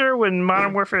pretty sure when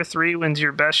Modern Warfare 3 wins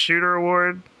your Best Shooter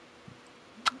award,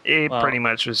 it pretty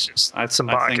much was just some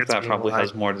buckets. I think that probably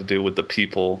has more to do with the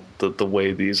people, the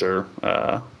way these are...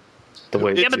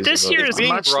 but this year is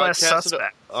much less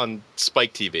suspect on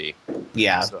Spike TV.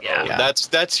 Yeah, so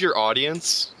that's your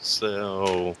audience.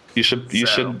 So you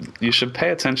should pay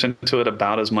attention to it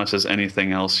about as much as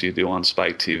anything else you do on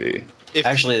Spike TV.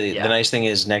 The nice thing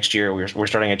is next year we're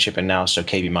starting a chip-in now, so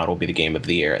KBMOD will be the game of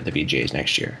the year at the VGAs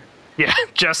next year. Yeah,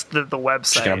 just the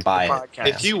website. Just gonna buy it.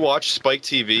 If you watch Spike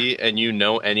TV and you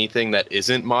know anything that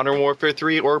isn't Modern Warfare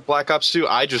 3 or Black Ops 2,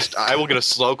 I will get a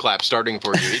slow clap starting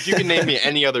for you. If you can name me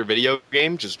any other video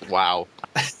game, just wow.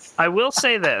 I will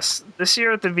say this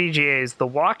year at the VGAs, the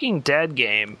Walking Dead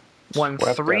game won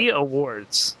 3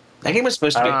 awards. That game was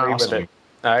supposed to be awesome.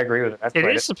 I agree with it. It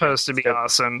is supposed to be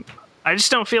awesome. I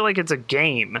just don't feel like it's a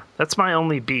game. That's my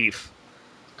only beef.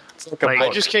 I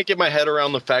just can't get my head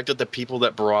around the fact that the people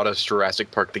that brought us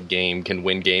Jurassic Park the game can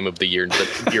win Game of the Year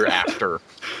the year after.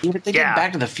 Yeah, but they get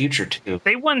Back to the Future too.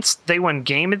 They won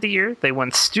Game of the Year. They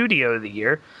won Studio of the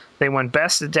Year. They won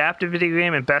Best Adaptive Video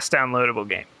Game and Best Downloadable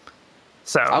Game.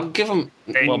 So I'll give them.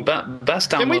 Best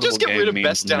downloadable Can we just get game rid of means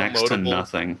best next to downloadable?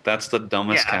 nothing. That's the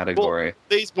dumbest category.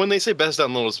 Well, when they say best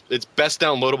downloadable, it's best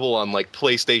downloadable on like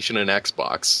PlayStation and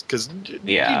Xbox because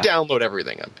you download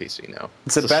everything on PC now.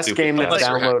 It's the best game that's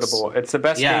downloadable. It's the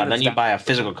best game. Yeah, then you buy a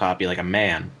physical copy like a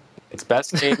man. It's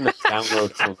best game that's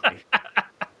downloadable.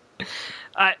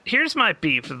 Here's my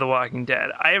beef with The Walking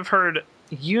Dead. I have heard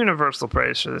universal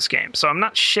praise for this game, so I'm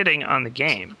not shitting on the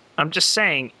game. I'm just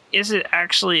saying, is it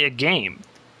actually a game?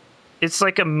 It's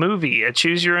like a movie, a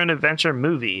choose-your-own-adventure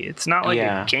movie. It's not like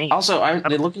a game. Also, I'm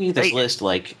looking at this list,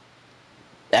 like,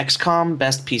 XCOM,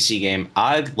 best PC game.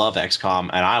 I love XCOM,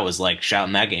 and I was, like,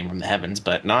 shouting that game from the heavens,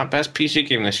 but not best PC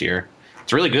game this year.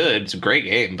 It's really good. It's a great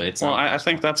game, but it's not. I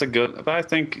think that's a good. But I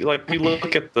think, like, you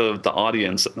look at the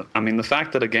audience. I mean, the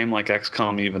fact that a game like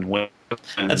XCOM even wins,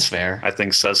 that's fair. I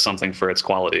think says something for its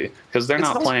quality because they're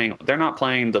not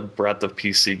playing the breadth of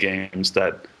PC games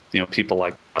that people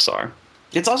like us are.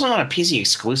 It's also not a PC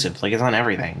exclusive. Like, it's on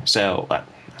everything. So I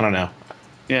don't know.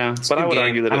 Yeah, but I would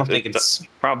argue that it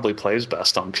probably plays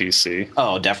best on PC.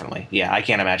 Oh, definitely. Yeah, I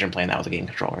can't imagine playing that with a game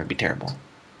controller. It'd be terrible.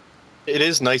 It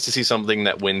is nice to see something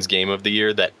that wins Game of the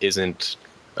Year that isn't,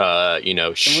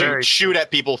 shoot at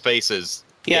people's faces.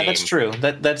 Yeah, game. That's true.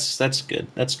 That's good.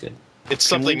 That's good. It's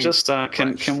something.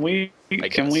 Can we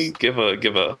give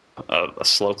a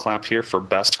slow clap here for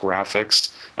best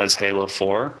graphics as Halo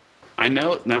 4? I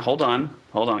know. Now hold on,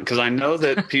 because I know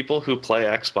that people who play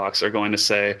Xbox are going to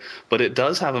say, but it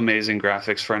does have amazing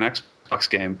graphics for an Xbox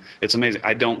game. It's amazing.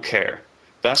 I don't care.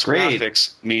 Best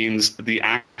graphics means the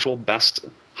actual best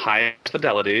highest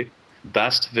fidelity,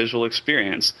 best visual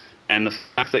experience, and the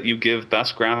fact that you give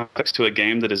best graphics to a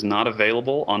game that is not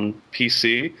available on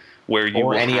PC, where you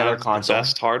will any have other console,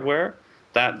 best hardware,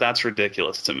 that's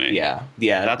ridiculous to me. Yeah.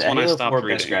 That's when I stopped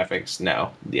reading. Best graphics.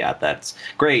 No, that's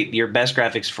great. Your best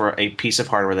graphics for a piece of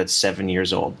hardware that's 7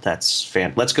 years old. That's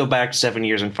fan. Let's go back 7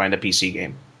 years and find a PC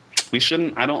game. We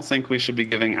shouldn't. I don't think we should be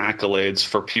giving accolades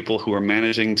for people who are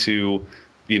managing to,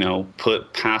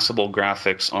 put passable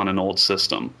graphics on an old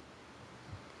system.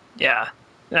 Yeah.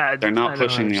 They're not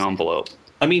pushing the envelope.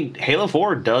 I mean, Halo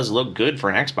 4 does look good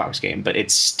for an Xbox game, but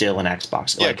it's still an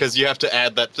Xbox game. Yeah, because you have to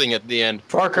add that thing at the end.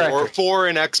 Far Cry for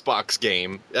an Xbox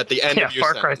game at the end of your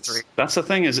Far Cry sentence. 3. That's the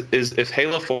thing is if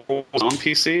Halo 4 was on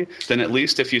PC, then at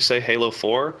least if you say Halo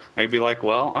 4, I'd be like,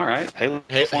 well, all right, Halo 4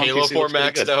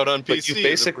 maxed out on PC. But you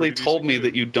basically told me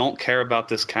that you don't care about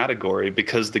this category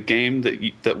because the game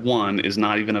that won is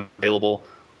not even available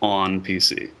on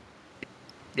PC.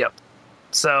 Yep.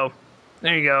 So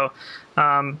there you go.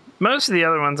 Most of the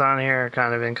other ones on here are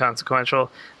kind of inconsequential.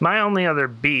 My only other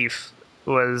beef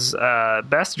was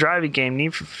best driving game,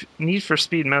 Need for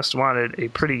Speed Most Wanted, a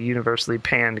pretty universally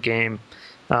panned game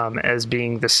as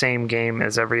being the same game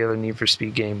as every other Need for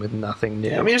Speed game with nothing new.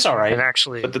 Yeah, I mean, it's all right. And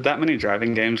actually, but did that many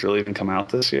driving games really even come out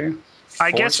this year?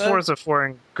 I guess Forza 4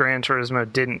 and Gran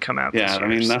Turismo didn't come out this year. Yeah, I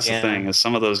mean, that's the thing, is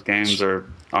some of those games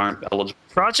aren't eligible.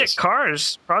 Project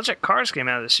Cars came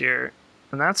out this year,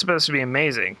 and that's supposed to be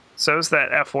amazing. So is that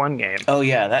F1 game. Oh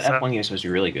yeah, that F1 game is supposed to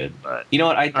be really good. But, you know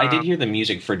what? I did hear the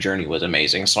music for Journey was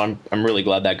amazing, so I'm really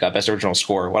glad that got best original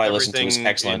score. What I listened to was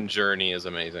excellent. In Journey is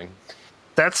amazing.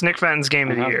 That's Nick Fenton's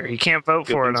game of the year. He can't vote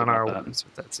for it on our ones,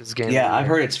 but that's his game. Yeah, I've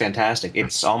heard it's fantastic.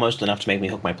 It's almost enough to make me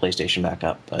hook my PlayStation back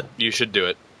up. But you should do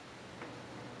it.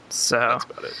 So that's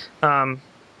about it.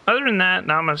 Other than that,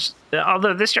 not much.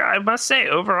 Although this year, I must say,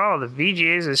 overall, the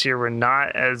VGAs this year were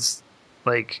not as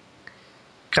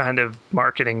kind of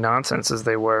marketing nonsense as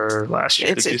they were last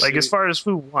year. As far as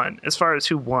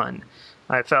who won,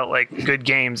 I felt like good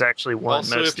games actually won.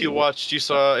 Also, if you watched, you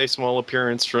saw a small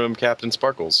appearance from Captain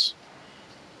Sparkles.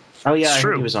 Oh yeah, I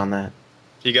heard he was on that.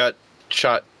 He got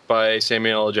shot by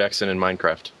Samuel L. Jackson in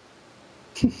Minecraft.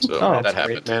 So that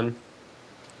happened. Man.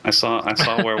 I saw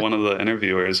where one of the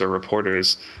interviewers or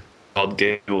reporters called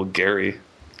Gabe Newell Gary.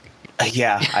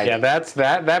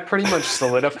 That pretty much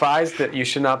solidifies that you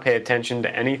should not pay attention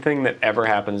to anything that ever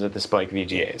happens at the Spike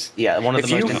VGAs. Yeah, if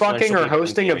you fucking are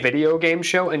hosting a video game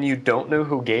show and you don't know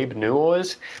who Gabe Newell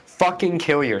is, fucking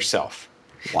kill yourself.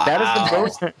 Wow.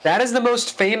 That is the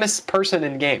most famous person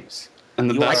in games. And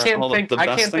the best,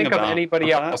 I can't think of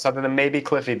anybody about else other than maybe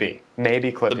Cliffy B.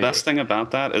 Maybe Cliffy The best thing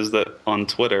about that is that on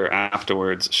Twitter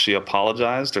afterwards, she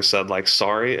apologized or said, like,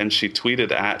 sorry, and she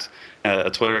tweeted at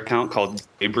a Twitter account called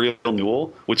Gabe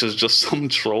Newell, which is just some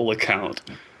troll account.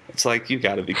 It's like, you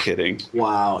got to be kidding.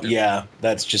 Wow. Yeah,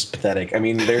 that's just pathetic. I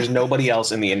mean, there's nobody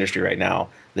else in the industry right now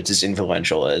that's as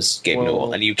influential as Gabe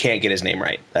Newell, and you can't get his name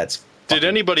right. Did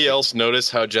anybody else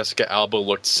notice how Jessica Alba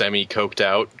looked semi-coked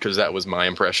out? Because that was my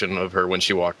impression of her when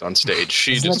she walked on stage.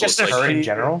 She just looked like her in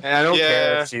general. And I don't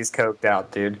care if she's coked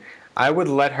out, dude. I would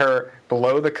let her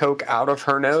blow the coke out of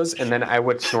her nose, and then I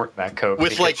would snort that coke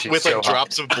with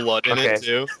drops of blood in it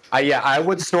too. I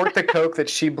would snort the coke that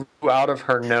she blew out of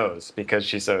her nose because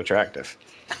she's so attractive.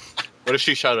 What if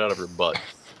she shot it out of her butt?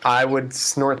 I would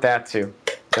snort that too.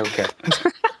 Don't care.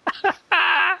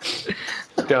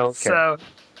 Don't care.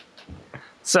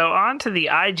 So on to the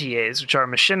IGAs, which are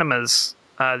Machinima's,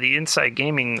 the Inside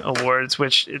Gaming Awards,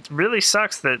 which it really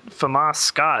sucks that Famas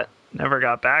Scott never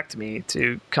got back to me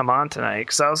to come on tonight.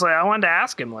 Because I was like, I wanted to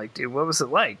ask him, like, dude, what was it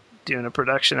like doing a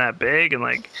production that big? And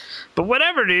like, but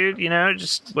whatever, dude,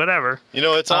 just whatever.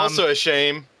 It's also a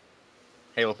shame.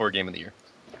 Halo 4 Game of the Year.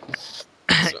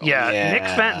 So. Yeah, Nick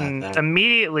Fenton,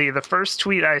 immediately, the first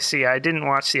tweet I see, I didn't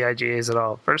watch the IGAs at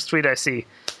all. First tweet I see,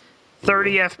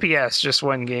 30 FPS, just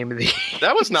one game of the year.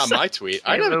 That was not my tweet.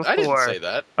 I didn't say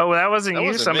that. Oh, that wasn't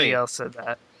you? Somebody me. else said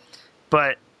that.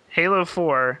 But Halo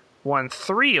 4 won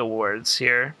 3 awards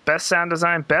here. Best sound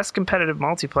design, best competitive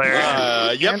multiplayer,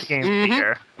 and game of the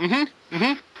year.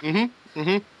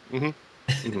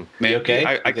 Maybe,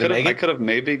 okay? I could have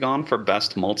maybe gone for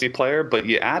best multiplayer, but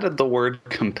you added the word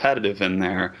competitive in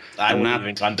there, and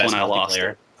that's when I lost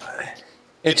it.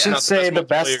 It should say the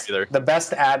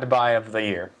best ad buy of the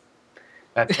year.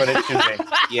 That's what it should be.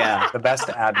 Yeah, the best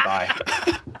ad buy.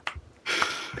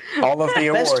 All of the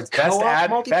awards. Best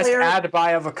ad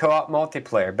buy of a co-op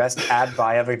multiplayer. Best ad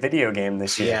buy of a video game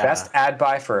this year. Yeah. Best ad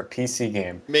buy for a PC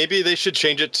game. Maybe they should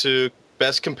change it to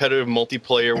best competitive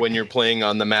multiplayer when you're playing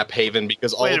on the map Haven,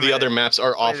 because all of the other maps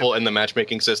are awful and the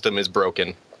matchmaking system is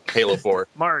broken. Halo 4.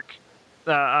 Mark,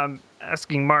 I'm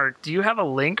asking Mark, do you have a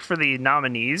link for the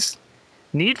nominees?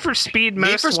 Need for Speed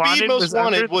Most Wanted was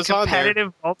on there.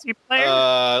 Competitive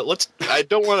multiplayer. I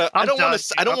don't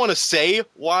want to say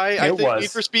why I think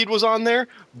Need for Speed was on there,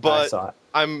 but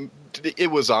it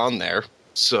was on there,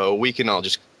 so we can all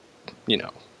just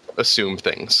assume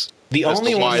things. The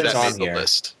only one that's on here,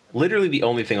 literally the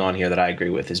only thing on here that I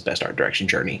agree with is Best Art Direction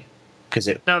Journey.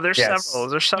 There's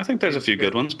several. I think there's a few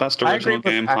good ones. Best original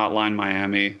game, Hotline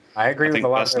Miami. I agree with a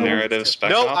lot. Best narrative,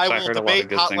 Spec Ops. I will heard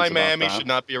debate a lot of good Hotline Miami should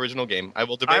not be original game. I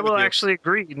will debate. I will actually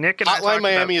agree. Nick and Hotline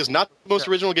Miami is not the most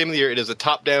original game of the year. It is a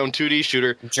top-down 2D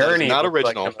shooter. Journey, not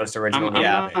original. Like the most original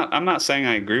I'm not saying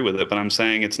I agree with it, but I'm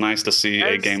saying it's nice to see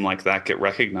a game like that get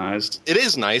recognized. It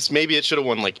is nice. Maybe it should have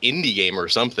won like indie game or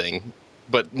something.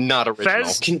 But not original.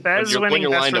 Fez when you're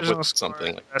lined up with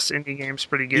something. Best indie game's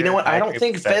pretty good. You know what? I don't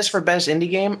think Fez for best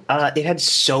indie game. It had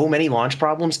so many launch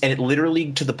problems, and it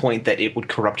literally to the point that it would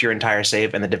corrupt your entire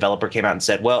save. And the developer came out and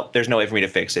said, "Well, there's no way for me to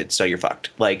fix it, so you're fucked."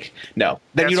 Like, no,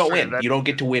 then you don't win. You don't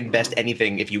get to win best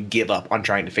anything if you give up on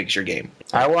trying to fix your game.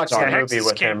 I watched the movie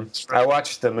with him. I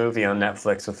watched the movie on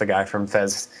Netflix with the guy from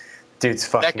Fez. Dude's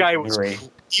fucking. That guy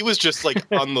he was just like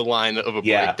on the line of a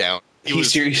breakdown. He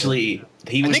was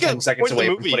 10 seconds away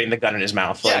from putting the gun in his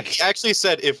mouth. Yeah, he actually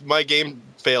said, if my game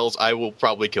fails, I will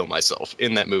probably kill myself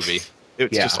in that movie.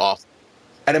 It's just awful.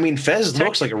 And I mean, Fez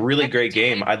looks like a really great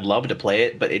game. I'd love to play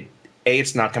it, but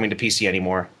it's not coming to PC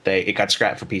anymore. It got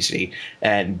scrapped for PC.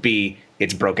 And B,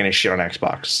 it's broken as shit on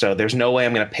Xbox. So there's no way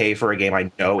I'm going to pay for a game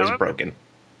I know is broken.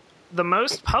 The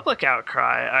most public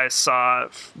outcry I saw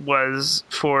was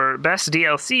for best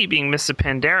DLC being Mists of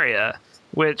Pandaria,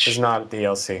 which is not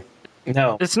DLC.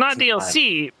 No, it's not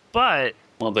DLC, but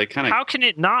how can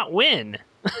it not win?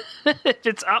 If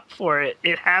it's up for it,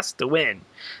 it has to win.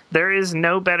 There is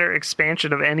no better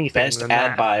expansion of anything. Best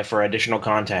ad buy for additional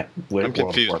content. I'm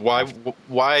confused.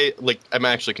 Why? Like, I'm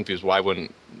actually confused. Why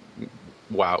wouldn't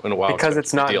WoW in a WoW? Because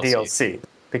it's not DLC.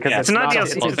 Because it's not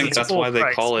DLC. I think that's why they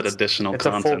call it additional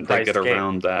content. They get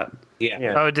around that.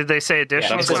 Yeah. Oh, did they say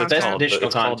additional content?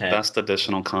 It's called best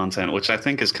additional content, which I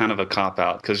think is kind of a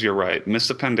cop-out, because you're right.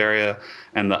 Mists of Pandaria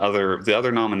and the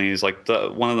other nominees, like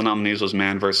one of the nominees was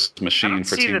Man vs. Machine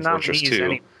for Team Fortress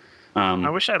 2. I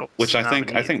wish I'd. Which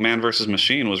I think Man vs.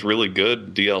 Machine was really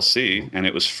good DLC, and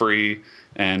it was free,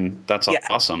 and that's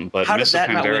awesome. But Mists of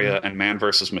Pandaria and Man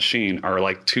vs. Machine are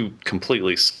like two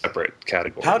completely separate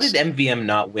categories. How did MVM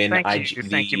not win the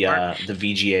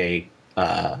VGA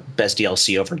best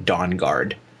DLC over Dawn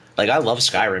Guard? Like, I love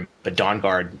Skyrim, but Dawn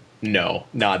Guard No,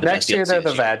 not the Next best year DLC they're the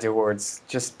this year. Vag Awards.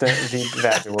 Just the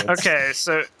Vag Awards. Okay,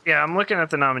 so yeah, I'm looking at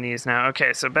the nominees now.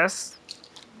 Okay, so best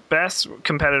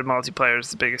competitive multiplayer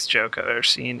is the biggest joke I've ever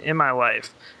seen in my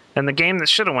life, and the game that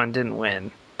should have won didn't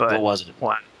win. But What was it?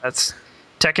 Wow, that's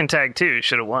Tekken Tag 2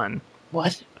 should have won.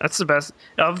 What? That's the best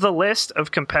of the list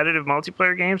of competitive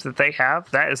multiplayer games that they have.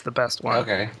 That is the best one.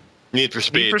 Okay. Need for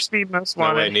Speed. Need for Speed Most No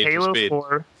way, Wanted, Need for Halo Speed.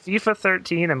 4, FIFA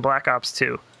 13, and Black Ops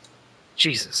 2.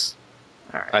 Jesus.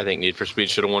 All right. I think Need for Speed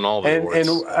should have won all the And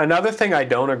awards. another thing I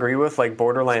don't agree with, like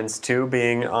Borderlands 2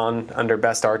 being under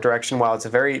Best Art Direction, while it's a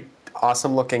very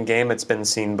awesome looking game, it's been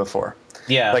seen before.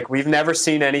 Yeah. Like, we've never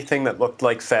seen anything that looked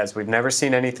like Fez. We've never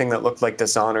seen anything that looked like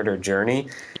Dishonored or Journey.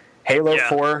 Halo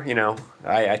 4, you know,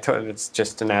 I thought it's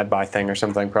just an ad-buy thing or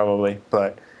something probably.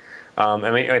 But, I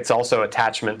mean, it's also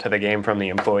attachment to the game from the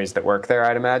employees that work there,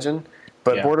 I'd imagine.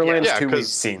 But Yeah. Borderlands Yeah, 2 we've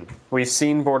 'cause- seen. We've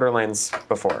seen Borderlands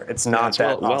before. It's not It's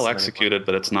that well awesome executed,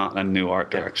 but it's not a new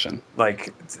art direction.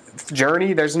 like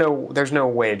Journey, there's no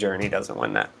way Journey doesn't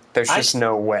win that. There's just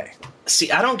no way.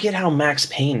 See, I don't get how Max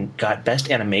Payne got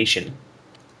best animation.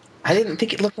 I didn't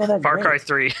think it looked all that Far great. Cry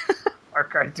 3. Far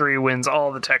Cry 3 wins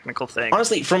all the technical things.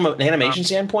 Honestly, from an animation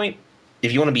standpoint,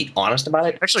 if you want to be honest about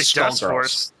it, Actually, Dust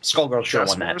Force. Skullgirls should have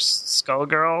Dust won that. Force,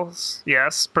 Skullgirls,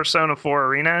 yes. Persona 4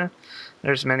 Arena.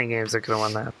 There's many games that could have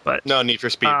won that. But No, Need for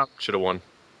Speed should have won.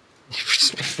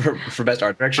 for best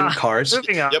art direction, Cars.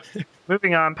 Moving on. Yep.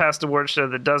 Moving on past award show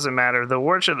that doesn't matter. The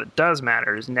award show that does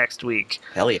matter is next week.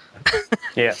 Hell yeah.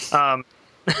 Yes.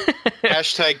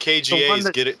 Hashtag The one KGAs,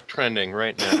 that- get it trending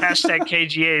right now. Hashtag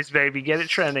KGAs, baby. Get it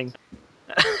trending.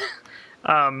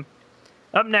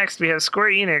 Up next, we have Square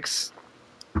Enix.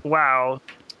 Wow.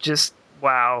 Just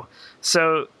wow.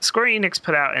 So, Square Enix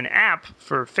put out an app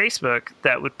for Facebook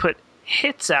that would put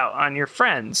hits out on your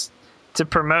friends to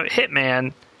promote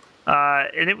Hitman.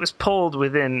 And it was pulled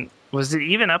within, was it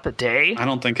even up a day? I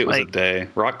don't think it was a day.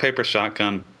 Rock Paper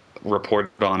Shotgun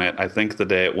reported on it, I think the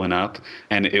day it went up,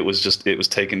 and it was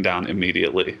taken down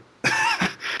immediately.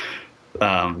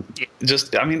 I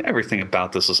mean, everything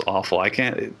about this is awful. I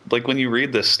can't, like, when you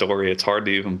read this story, it's hard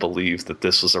to even believe that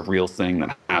this was a real thing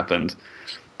that happened.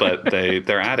 But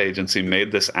their ad agency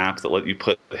made this app that let you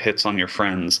put hits on your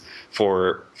friends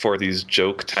for these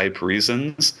joke type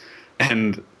reasons.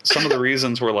 And some of the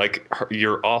reasons were like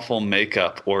your awful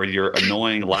makeup or your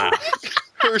annoying laugh.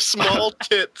 Her small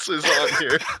tits is on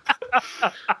here.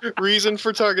 Reason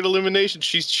for target elimination: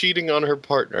 she's cheating on her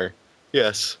partner.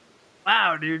 Yes.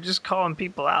 Wow, dude, just calling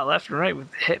people out left and right with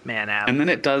the Hitman app. And then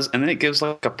it gives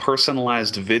like a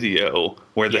personalized video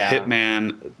where the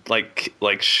hitman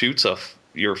like shoots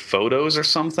your photos or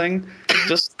something.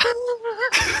 Just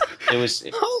It was.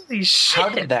 Holy shit. How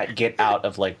did that get out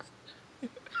of like?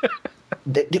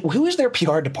 Who is their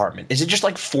PR department? Is it just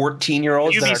like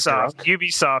 14-year-olds? Ubisoft.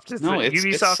 Ubisoft.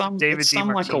 Ubisoft. David it's some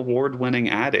like DiMartino. award-winning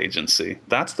ad agency.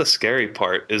 That's the scary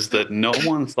part, is that no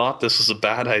one thought this was a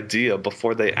bad idea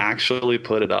before they actually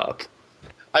put it up.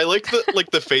 I like the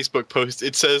Facebook post.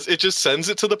 It just sends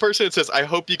it to the person. It says, "I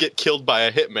hope you get killed by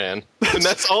a hitman," and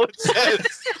that's all it says.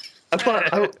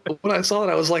 When I saw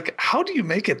it, I was like, "How do you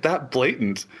make it that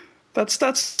blatant?" That's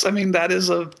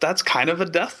kind of a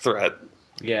death threat.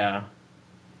 Yeah.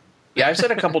 Yeah, I've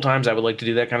said a couple times I would like to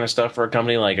do that kind of stuff for a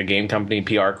company, like a game company,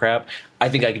 PR crap. I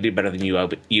think I could do better than you,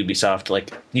 Ubisoft.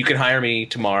 Like, you can hire me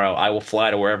tomorrow. I will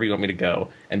fly to wherever you want me to go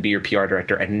and be your PR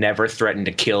director and never threaten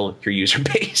to kill your user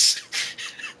base.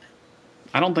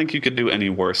 I don't think you could do any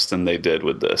worse than they did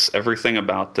with this. Everything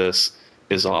about this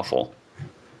is awful.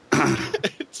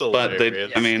 It's But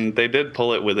hilarious. they did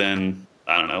pull it within,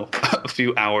 I don't know, a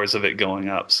few hours of it going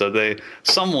up. So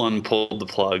someone pulled the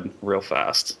plug real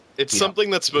fast. It's something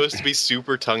that's supposed to be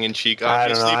super tongue-in-cheek, I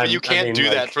don't obviously, know. but you can't do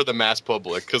that like, for the mass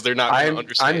public because they're not going to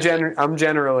understand. I'm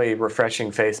generally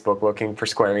refreshing Facebook looking for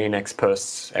Square Enix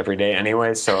posts every day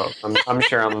anyway, so I'm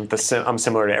sure I'm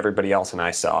similar to everybody else, and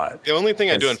I saw it. The only thing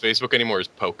I do on Facebook anymore is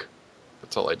poke.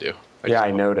 That's all I do.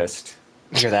 I noticed.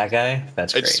 You're that guy?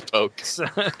 That's I great. just poke.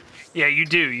 Yeah, you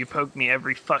do. You poke me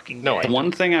every fucking day. No, I don't.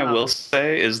 One thing I will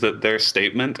say is that their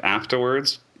statement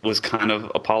afterwards was kind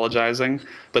of apologizing,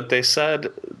 but they said,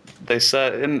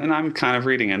 and I'm kind of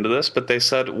reading into this, but they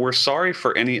said, "We're sorry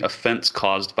for any offense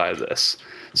caused by this."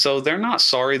 So they're not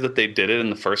sorry that they did it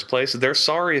in the first place. They're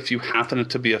sorry if you happen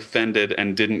to be offended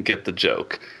and didn't get the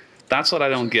joke. That's what I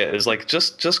don't get, is like,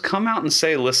 just come out and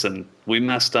say, "Listen, we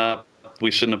messed up. We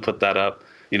shouldn't have put that up.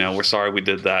 You know, we're sorry we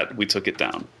did that. We took it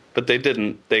down." But they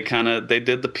didn't. They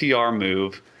did the PR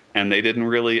move, and they didn't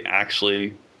really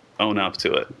actually own up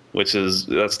to it,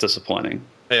 that's disappointing.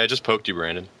 Hey, I just poked you,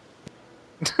 Brandon.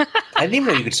 I didn't even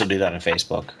know you could still do that on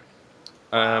Facebook.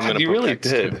 I'm gonna. You poke really Hex.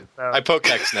 did. So, I poke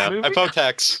Hex now. I poked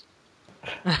Hex.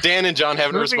 Dan and John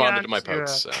haven't Moving responded on to my to,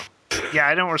 pokes. So. yeah,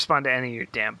 I don't respond to any of your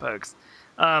damn pokes.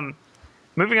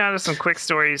 Moving on to some quick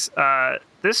stories.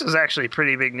 This was actually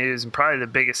pretty big news and probably the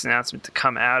biggest announcement to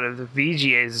come out of the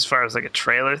VGAs as far as like a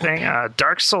trailer thing.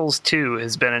 Dark Souls 2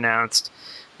 has been announced,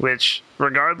 which,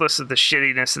 regardless of the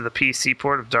shittiness of the PC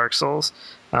port of Dark Souls,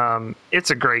 it's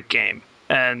a great game.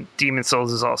 And Demon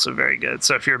Souls is also very good.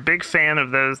 So if you're a big fan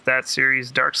of that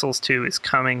series, Dark Souls 2 is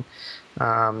coming.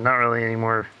 Not really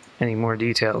any more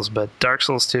details, but Dark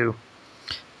Souls 2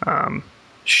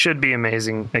 should be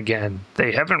amazing again.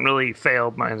 They haven't really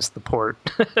failed minus the port.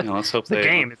 Let's hope the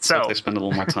game itself. Hope they spend a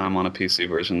little more time on a PC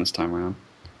version this time around.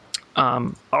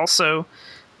 Also,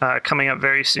 coming up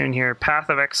very soon here, Path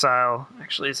of Exile.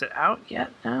 Actually, is it out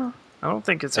yet now? I don't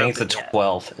think it's out. I think it's the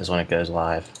 12th is when it goes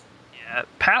live. Yeah,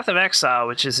 Path of Exile,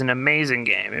 which is an amazing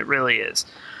game. It really is.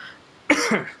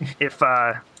 If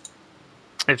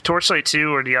Torchlight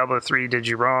 2 or Diablo 3 did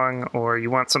you wrong, or you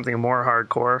want something more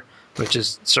hardcore, which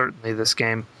is certainly this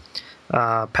game,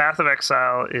 Path of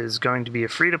Exile is going to be a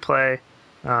free-to-play.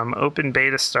 Open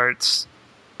beta starts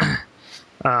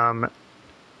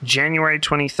January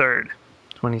 23rd,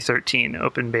 2013.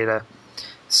 Open beta.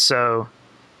 So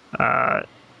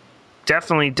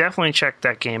definitely check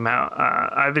that game out.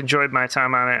 I've enjoyed my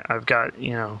time on it. I've got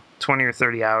 20 or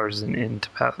 30 hours into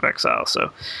Path of Exile,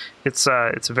 so it's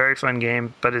a very fun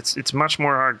game, but it's much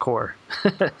more hardcore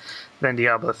than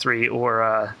Diablo 3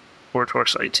 or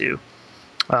Torchlight 2.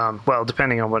 Well,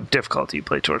 depending on what difficulty you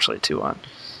play Torchlight 2 on.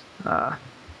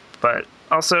 But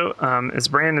also, as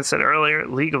Brandon said earlier,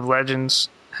 League of Legends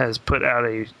has put out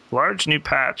a large new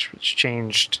patch which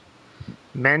changed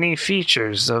many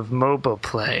features of MOBA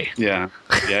play. Yeah,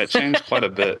 it changed quite a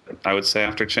bit. I would say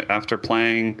after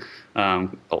playing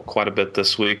quite a bit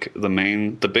this week,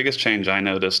 the biggest change I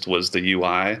noticed was the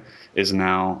UI is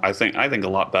now I think a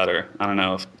lot better. I don't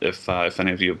know if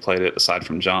any of you have played it aside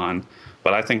from John,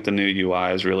 but I think the new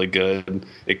UI is really good.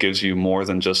 It gives you more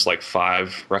than just like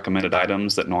 5 recommended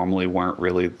items that normally weren't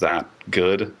really that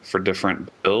good for different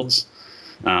builds.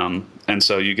 And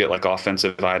so you get like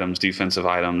offensive items, defensive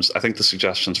items. I think the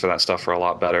suggestions for that stuff are a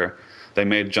lot better. They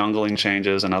made jungling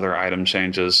changes and other item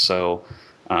changes. So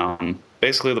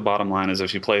basically the bottom line is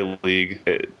if you play League,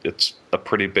 it's a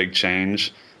pretty big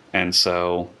change. And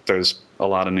so there's a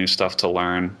lot of new stuff to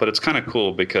learn. But it's kind of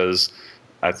cool because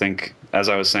I think, as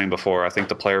I was saying before, I think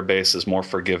the player base is more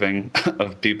forgiving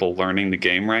of people learning the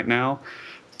game right now.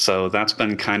 So that's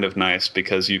been kind of nice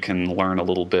because you can learn a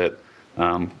little bit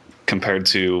compared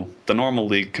to the normal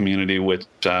League community, which,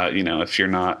 if you're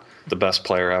not the best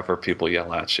player ever, people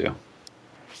yell at you.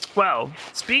 Well,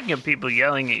 speaking of people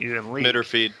yelling at you in League... Mitter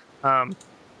feed. A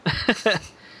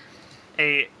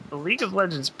League of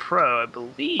Legends Pro, I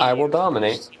believe... I will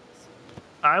dominate.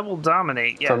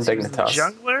 Yes. From Dignitas.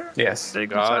 Jungler? Yes. Dignitas?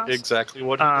 Got exactly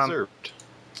what he deserved.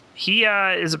 He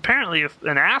is apparently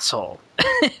an asshole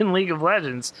in League of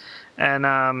Legends,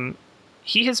 and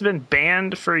he has been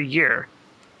banned for a year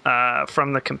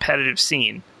from the competitive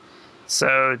scene.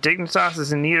 So Dignitas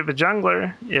is in need of a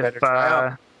jungler.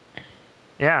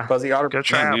 Fuzzy Otter. Go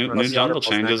try out. New jungle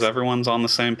changes. Everyone's on the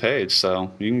same page,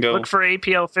 so you can go look for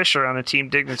APL Fisher on a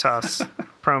Team Dignitas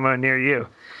promo near you.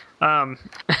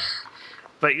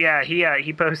 But yeah,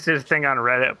 he posted a thing on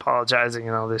Reddit apologizing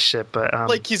and all this shit. But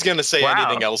like he's gonna say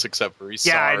anything else except for he's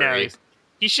sorry. Yeah, I know.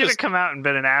 He should have come out and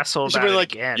been an asshole about it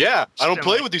like, again. Yeah, I don't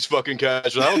play with these fucking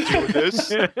casuals. I don't deal with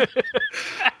this.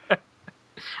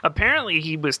 Apparently,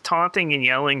 he was taunting and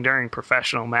yelling during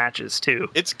professional matches too.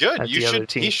 It's good.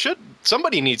 He should.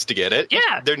 Somebody needs to get it.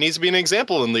 Yeah, there needs to be an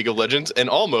example in League of Legends and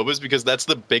all MOBAs because that's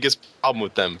the biggest problem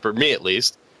with them, for me at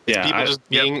least. People just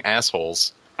being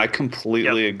assholes. I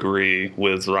completely agree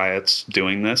with Riot's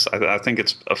doing this. I think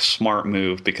it's a smart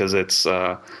move because it's.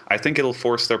 I think it'll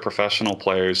force their professional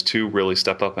players to really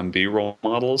step up and be role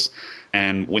models.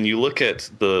 And when you look at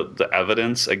the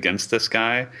evidence against this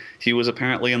guy, he was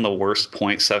apparently in the worst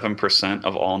 0.7%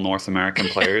 of all North American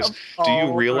players. Do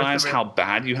you realize how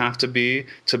bad you have to be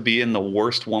in the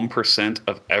worst 1%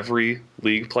 of every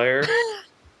League player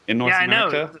in North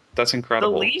America? That's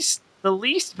incredible. The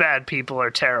least bad people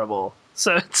are terrible.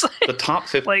 So it's like, the top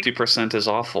 50% is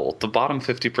awful. The bottom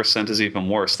 50% is even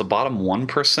worse. The bottom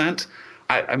 1%,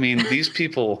 I mean, these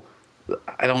people,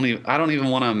 I don't even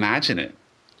want to imagine it.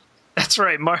 That's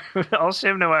right. I'll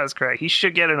shave Noah is correct. He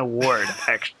should get an award,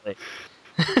 actually.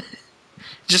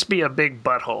 Just be a big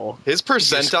butthole. His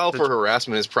percentile for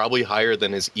harassment is probably higher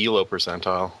than his ELO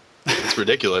percentile. It's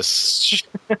ridiculous.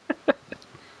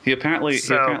 He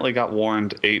apparently got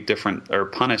warned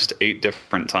punished 8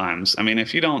 different times. I mean,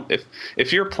 if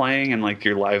you're playing and like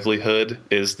your livelihood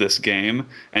is this game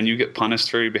and you get punished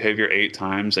for your behavior 8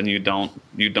 times and you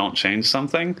don't change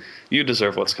something, you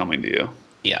deserve what's coming to you.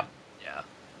 Yeah. Yeah.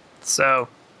 So,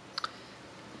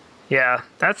 yeah,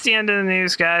 that's the end of the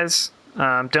news, guys.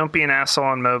 Don't be an asshole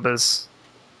on MOBAs,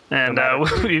 and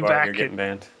we'll be back. You're getting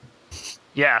banned.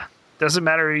 Yeah. Doesn't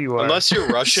matter who you are. Unless you're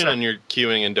Russian and you're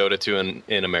queuing in Dota 2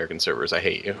 in American servers. I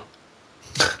hate you.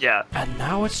 Yeah. And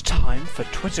now it's time for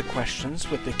Twitter questions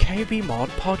with the KBMOD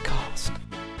podcast.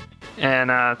 And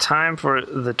time for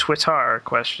the Twitter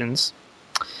questions.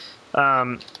 XX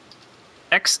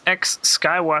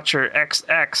Skywatcher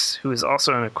XX, who is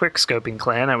also in a quick scoping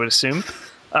clan, I would assume,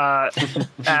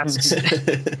 asks...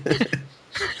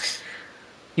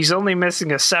 He's only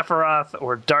missing a Sephiroth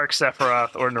or Dark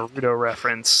Sephiroth or Naruto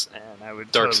reference, and I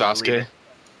would Dark totally Sasuke.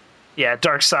 Yeah,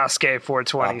 Dark Sasuke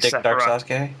 420 Sephiroth. Dark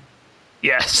Sasuke.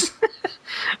 Yes.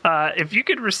 If you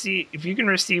can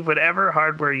receive whatever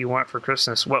hardware you want for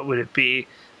Christmas, what would it be?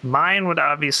 Mine would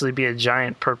obviously be a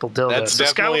giant purple dildo. That's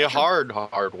definitely a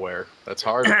hardware. That's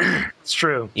hard. It's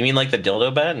true. You mean like the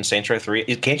dildo bat in Saints Row 3?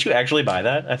 Can't you actually buy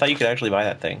that? I thought you could actually buy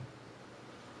that thing.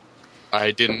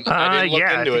 I didn't look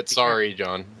into it. Sorry,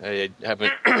 John. I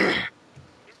haven't.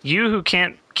 You who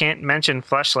can't mention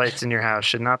fleshlights in your house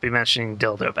should not be mentioning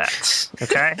dildo bats.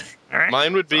 Okay? All right.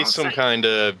 Mine would be some kind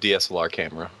of DSLR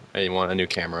camera. I want a new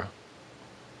camera.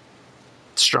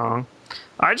 Strong.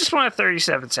 I just want a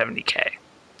 3770K.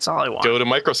 That's all I want. Go to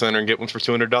Micro Center and get one for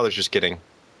 $200. Just kidding.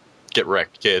 Get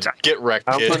wrecked, kid. Get wrecked,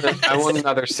 kid. I want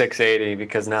another 680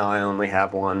 because now I only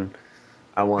have one.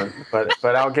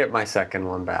 But I'll get my second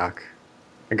one back.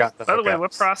 I got the. By the way,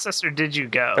 what processor did you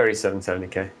go?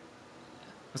 3770K. I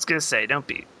was gonna say, don't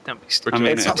be stupid. I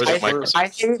mean, I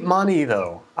hate money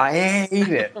though. I hate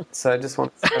it. So I just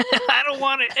want. I don't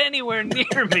want it anywhere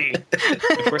near me.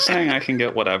 If we're saying I can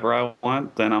get whatever I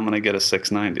want, then I'm gonna get a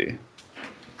 690.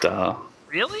 Duh.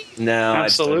 Really? No,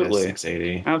 Absolutely. I'd still get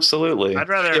 680. Absolutely. I'd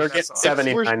rather You'll get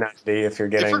 7990 if you're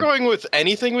getting. If we're going with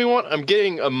anything we want, I'm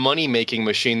getting a money-making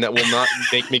machine that will not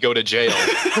make me go to jail.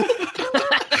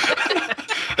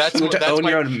 That's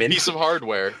my piece of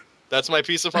hardware. That's my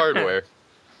piece of hardware.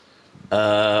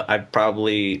 I'd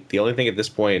probably... The only thing at this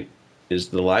point is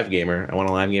the Live Gamer. I want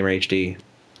a Live Gamer HD.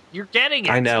 You're getting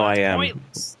it. I know, I am.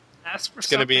 Pointless. Ask for It's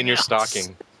going to be in your something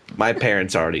stocking. My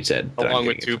parents already said that Along I'm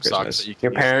with getting it tube for socks Christmas. that you can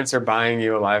Your use. parents are buying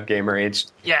you a Live Gamer HD.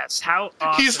 Yes, how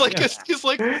awesome. He's like,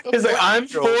 I'm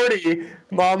 40.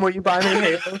 Mom, will you buy me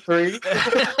Halo 3?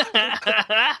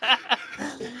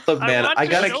 Look, man, I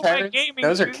got to know my gaming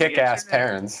Those are through the kick-ass internet.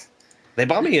 parents. They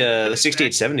bought me the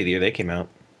 6870 the year they came out.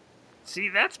 See,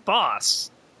 that's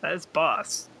boss. That is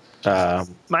boss.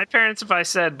 Um, My parents, if I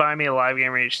said buy me a Live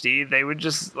Gamer HD, they would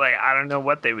just I don't know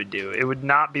what they would do. It would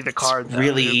not be the card. It's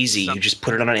really easy. You just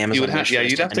put it on an Amazon. You'd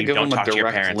have to give them a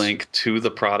direct parents. link to the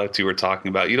product you were talking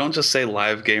about. You don't just say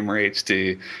Live Gamer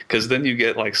HD, because then you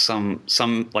get like some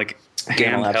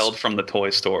handheld from the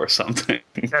toy store or something.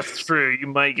 That's true. You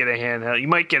might get a handheld. You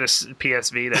might get a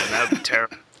PS Vita. That would be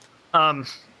terrible.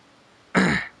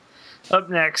 Up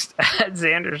next, at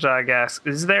Xanderdog asks,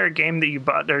 is there a game that you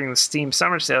bought during the Steam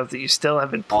summer sales that you still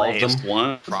haven't played? All of them.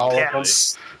 One.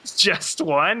 Yes. Just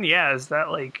one? Yeah, is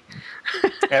that like...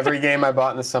 Every game I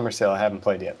bought in the summer sale I haven't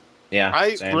played yet. Yeah.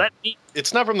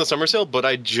 It's not from the summer sale, but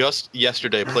I just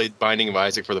yesterday played Binding of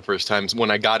Isaac for the first time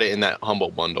when I got it in that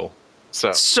Humble bundle.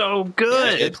 So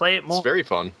good. Yeah, Play it more. It's very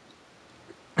fun.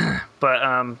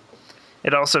 But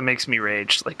it also makes me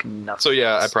rage like nothing. So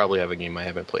yeah, I probably have a game I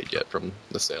haven't played yet from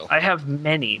the sale. I have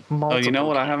multiple. Oh, you know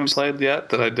what I haven't played yet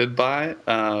that I did buy?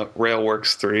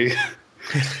 Railworks 3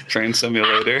 Train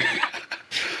Simulator.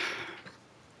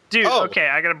 Dude, okay,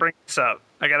 I gotta bring this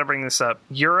up.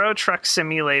 Euro Truck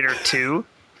Simulator 2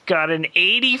 got an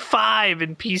 85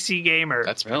 in PC Gamer.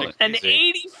 That's really an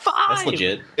 85. That's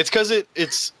legit. It's because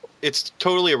it's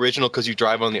totally original because you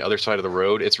drive on the other side of the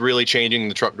road. It's really changing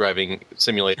the truck driving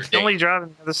simulator. You only drive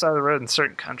on the other side of the road in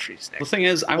certain countries, Nick. The thing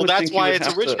is, that's why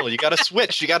it's original. You got to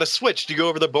switch. You got to switch. You go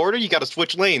over the border. You got to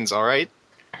switch lanes. All right.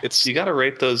 You got to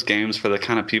rate those games for the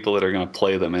kind of people that are going to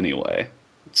play them anyway.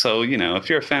 So if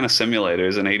you're a fan of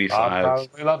simulators, an 85. Bob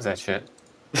probably loves that shit.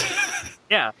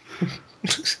 Yeah.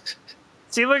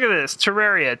 See, look at this.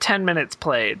 Terraria, 10 minutes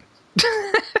played.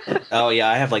 Oh yeah,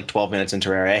 I have like 12 minutes in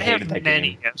Terraria. I hated that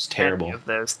game. It's terrible. Of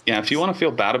those. Yeah, if you want to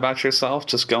feel bad about yourself,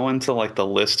 just go into like the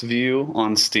list view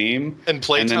on Steam And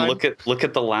play and then time? look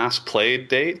at the last played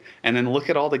date, and then look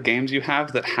at all the games you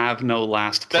have that have no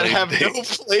last played That have date. no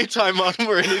playtime on them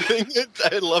or anything.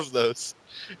 I love those.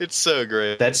 It's so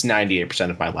great. That's 98%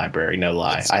 of my library, no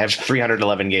lie. I have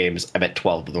 311 games. I bet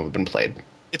 12 of them have been played.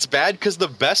 It's bad because the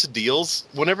best deals,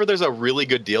 whenever there's a really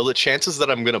good deal, the chances that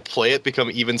I'm going to play it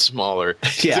become even smaller.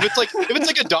 'Cause Yeah. if it's like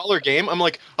 $1 game, I'm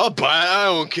like, I'll buy it, I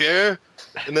don't care.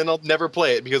 And then I'll never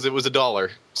play it because it was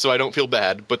 $1. So I don't feel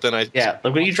bad. But then Like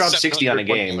when you drop 60 on a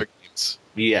game, games.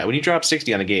 when you drop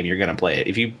 60 on a game, you're going to play it.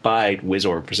 If you buy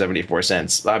Wizorb for 74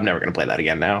 cents, I'm never going to play that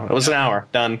again now. It was an hour.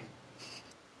 Done.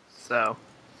 So,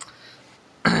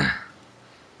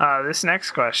 this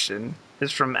next question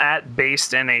is from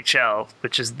 @BasedNHL,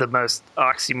 which is the most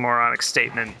oxymoronic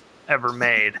statement ever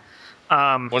made.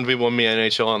 1v1 me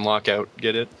NHL on lockout.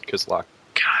 Get it? Because lock.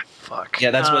 God, fuck. Yeah,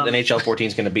 that's what NHL 14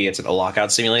 is going to be. It's a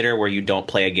lockout simulator where you don't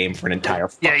play a game for an entire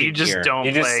fucking Yeah, you just year. don't.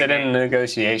 You just play sit a game. in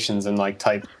negotiations and like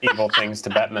type evil things to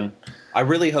Bettman. I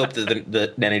really hope that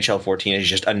the NHL 14 is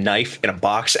just a knife in a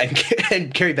box and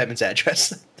Gary Bettman's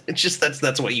address. It's just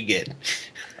that's what you get.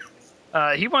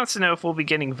 He wants to know if we'll be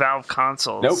getting Valve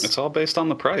consoles. Nope. It's all based on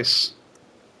the price.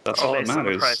 That's all that Based on the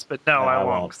matters. price, but no, I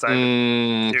won't. 'Cause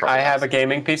I have a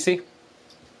gaming PC.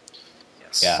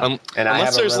 Yes. Yeah. And I Unless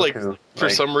have a there's Roku. like for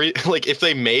some reason, like if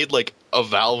they made like a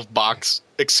Valve box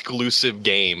exclusive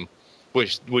game,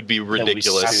 which would be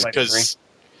ridiculous. stupid. Because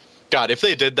God, if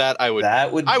they did that, I would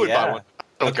That would buy yeah. one.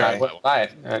 I don't Okay. care. I would buy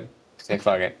it. I'd say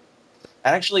fuck it.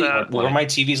 Actually, where my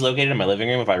TV's located in my living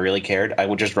room, if I really cared, I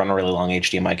would just run a really long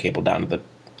HDMI cable down to the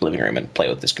living room and play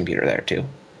with this computer there too.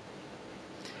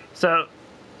 So,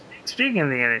 speaking of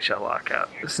the NHL lockout,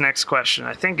 this next question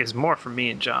I think is more for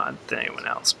me and John than anyone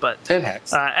else. But It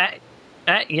has.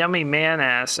 at Yummy Man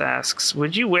Ass asks,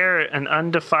 would you wear an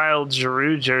undefiled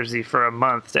Giroux jersey for a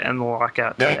month to end the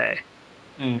lockout No. today?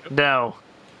 No.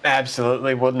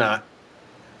 Absolutely would not.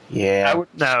 Yeah. I would.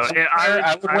 No,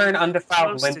 I would wear an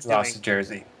undefiled close to Lindros doing-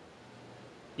 jersey.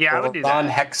 Yeah, I Or would a do Von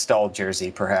that. Hextall jersey,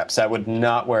 perhaps. I would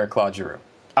not wear a Claude Giroux.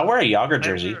 I wear a Yager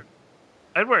jersey.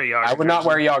 I'd wear a Yager I would not jersey.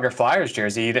 wear a Yager Flyers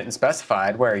jersey. You didn't specify.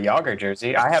 I'd wear a Yager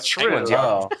jersey. I have True. Penguins Yager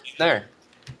Oh. there.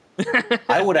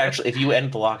 I would actually, if you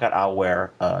end the lockout, I'll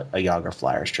wear a Yager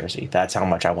Flyers jersey. That's how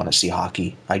much I want to see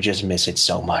hockey. I just miss it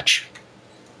so much.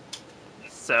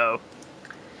 So,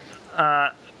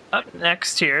 up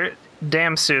next here,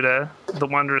 Damsuda, the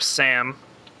Wondrous Sam,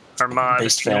 our mod,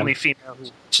 Based the fan. only female who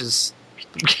watches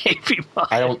KBMOD.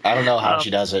 I don't know how she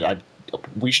does it.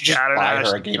 We should just Yeah, I don't know buy how her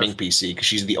she a gaming PC because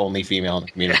she's the only female in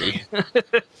the community.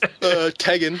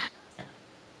 Tegan.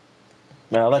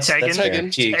 No, that's Tegan? fair. Tegan.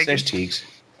 Teagues. There's Teagues.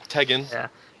 Tegan.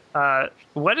 Yeah.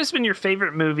 What has been your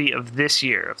favorite movie of this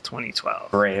year, of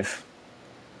 2012? Brave.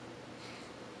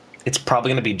 It's probably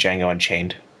going to be Django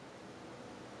Unchained.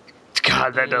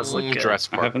 God, that does look good.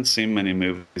 Jurassic I Park. haven't seen many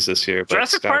movies this year, but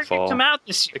Jurassic Park didn't Skyfall. come out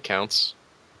this year. It counts.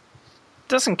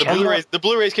 Doesn't The count.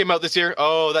 Blu-rays came out this year.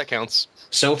 Oh, that counts.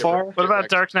 So far, What about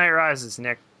Dark Knight Rises,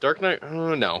 Nick? Dark Knight?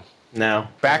 Oh, no. no.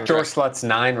 Backdoor Sluts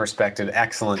 9 respected.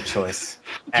 Excellent choice.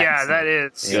 Yeah, that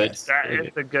Excellent. is Good. That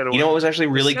is a good one. You know what was actually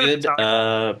really Let's good? talk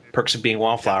about Perks of Being a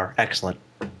Wallflower. Excellent.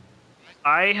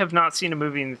 I have not seen a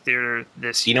movie in the theater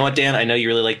this You year. know what, Dan? I know you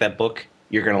really like that book.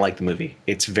 You're going to like the movie.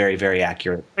 It's very, very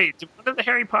accurate. Wait, did one of the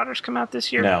Harry Potters come out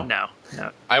this year? No. No.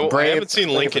 I Brave- haven't seen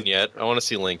Lincoln yet. I want to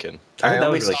see Lincoln. I heard that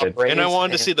only was really saw good. Brave And I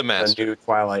wanted to see The Master. The new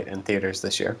Twilight in theaters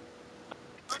this year.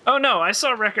 Oh no, I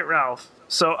saw Wreck-It Ralph.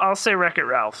 So I'll say Wreck-It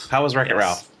Ralph. How was Wreck-It Yes.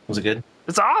 Ralph? Was it good?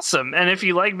 It's awesome, and if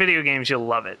you like video games, you'll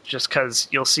love it. Just because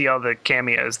you'll see all the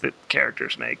cameos that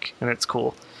characters make, and it's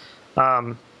cool.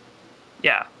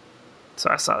 Yeah. So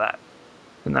I saw that,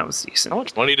 and that was decent. How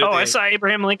much money did Oh, they... I saw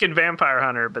Abraham Lincoln Vampire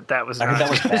Hunter, but that was I not heard that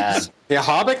was bad. Yeah,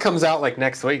 Hobbit comes out like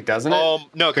next week, doesn't it?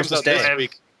 No, it comes Christmas out Day. this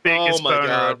week. biggest Oh my boner.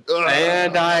 god. Ugh.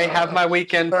 And I have my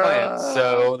weekend planned,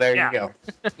 so there Yeah. you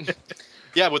go.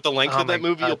 Yeah, with the length Oh of that my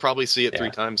movie, God. you'll probably see it Yeah.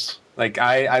 3 times. Like,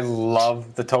 I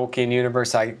love the Tolkien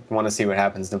universe. I want to see what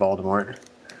happens to Voldemort.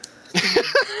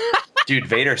 Dude,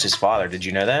 Vader's his father. Did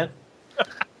you know that?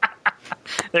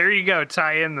 There you go.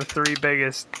 Tie in the 3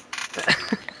 biggest.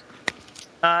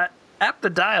 At the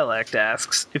Dialect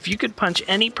asks, if you could punch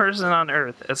any person on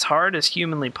Earth as hard as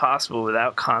humanly possible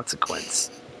without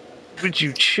consequence, who would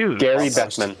you choose? Gary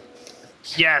Bettman.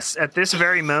 Yes, at this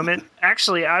very moment.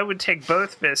 Actually, I would take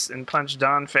both fists and punch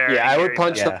Don Fair. Yeah, I and would Gary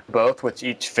punch Yeah. them both with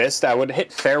each fist. I would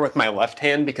hit Fair with my left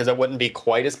hand because it wouldn't be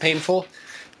quite as painful,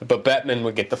 but Bettman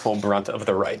would get the full brunt of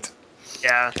the right.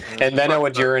 Yeah. And then I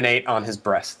would urinate on his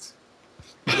breasts.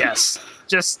 Yes.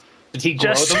 Just Did he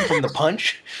grow them from the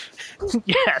punch?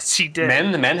 Yes, he did.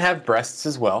 Men have breasts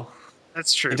as well.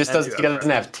 That's true. He just doesn't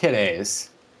have titties.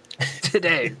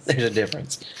 Today. There's a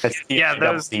difference. That's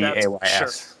That's T-A-Y-S.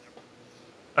 sure.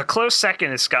 A close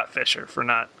second is Scott Fisher for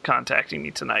not contacting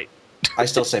me tonight. I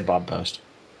still say Bob Post.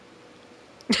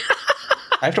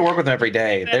 I have to work with him every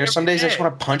day. There's some days I just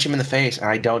want to punch him in the face, and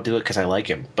I don't do it because I like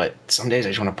him. But some days I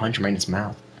just want to punch him right in his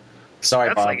mouth. Sorry,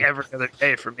 That's Bob. like every other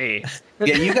day for me.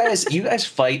 Yeah, you guys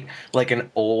fight like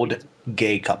an old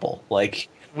gay couple. Like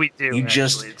We do.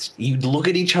 you look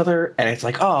at each other and it's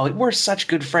like, oh, we're such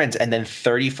good friends. And then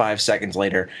 35 seconds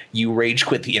later, you rage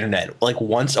quit the internet like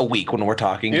once a week when we're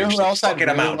talking. You know You're who just else I'd fucking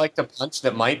him really out. like to punch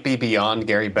that might be beyond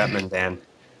Gary Bettman, Dan?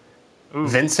 Ooh.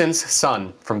 Vincent's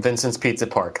son from Vincent's Pizza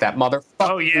Park. That motherfucker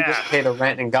Oh, who yeah. just paid the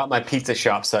rent and got my pizza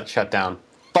shop shut down.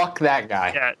 Fuck that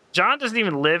guy. Yeah, John doesn't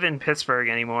even live in Pittsburgh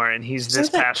anymore, and he's Isn't this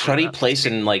that passionate. cruddy about place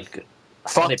in like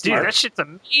Fuck, Dude, Dude, that shit's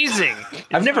amazing.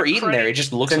 I've never It's eaten cruddy. there. It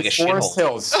just looks like a It's in Forest shithole.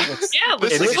 Hills. It's, Yeah,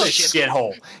 This it is is a like-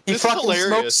 shithole. He This is fucking smokes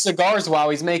hilarious. cigars while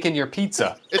he's making your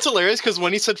pizza. It's hilarious because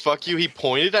when he said "fuck you," he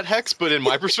pointed at Hex, but in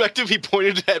my perspective, he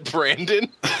pointed at Brandon.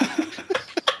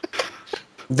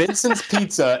 Vincent's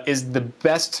Pizza is the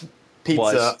best pizza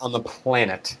Was. on the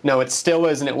planet. No, it still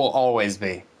is, and it will always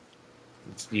be.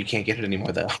 You can't get it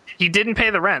anymore though. He didn't pay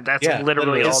the rent. That's Yeah,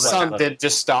 literally literally. all His that. son did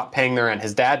just stop paying the rent.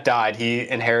 His dad died. He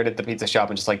inherited the pizza shop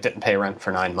and just like didn't pay rent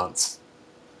for 9 months.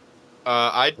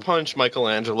 I'd punch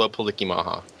Michelangelo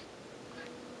Palikimaha.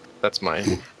 That's my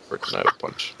person I would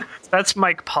punch. That's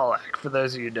Mike Pollack, for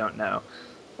those of you who don't know.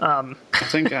 I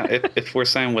think if we're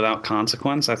saying without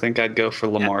consequence, I think I'd go for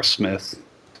Lamar Smith,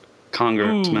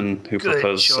 congressman who good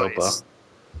proposed choice. SOPA.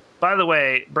 By the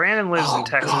way, Brandon lives in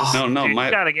Texas. No, Dude, my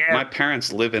you gotta get, my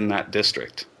parents live in that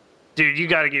district. dude, you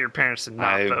got to get your parents to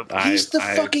not vote. He's the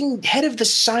fucking head of the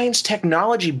science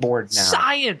technology board now.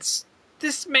 Science.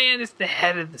 This man is the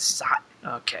head of the science.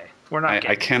 Okay, we're not.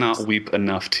 I cannot weep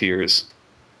enough tears.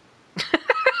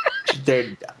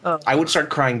 I would start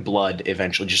crying blood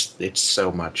eventually. Just it's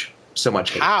so much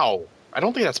hate. How? I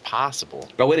don't think that's possible.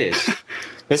 Oh, it is.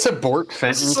 This Abort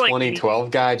Fenton is like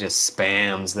 2012 guy just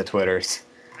spams the Twitters.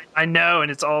 I know,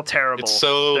 and it's all terrible. It's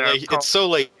so They're like it's so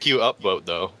like you upvote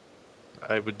though.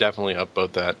 I would definitely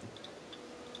upvote that.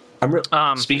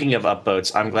 Speaking of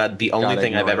upvotes, I'm glad the only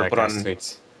thing I've ever put on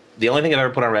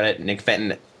Reddit, Nick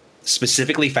Fenton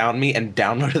specifically found me and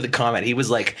downloaded the comment. He was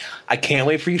like, "I can't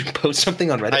wait for you to post something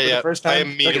on Reddit for the first time." I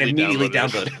immediately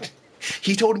downloaded it.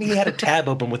 He told me he had a tab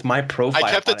open with my profile.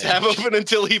 I kept the on tab it. open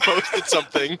until he posted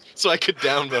something so I could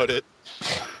download it.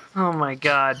 Oh my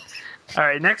god! All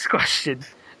right, next question.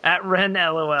 At Ren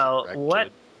LOL, what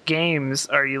games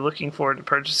are you looking forward to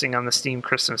purchasing on the Steam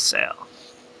Christmas sale?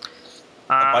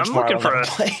 I'm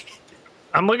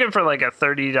looking for like a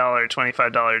 $30,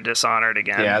 $25 Dishonored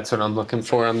again. Yeah, that's what I'm looking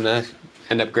for. I'm gonna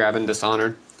end up grabbing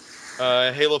Dishonored.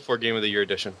 Halo 4 Game of the Year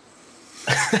edition.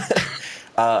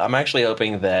 I'm actually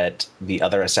hoping that the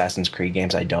other Assassin's Creed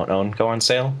games I don't own go on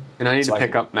sale. And I need to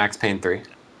pick up Max Payne 3.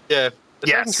 Yeah, if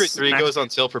Assassin's Creed 3 Max- goes on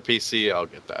sale for PC, I'll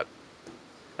get that.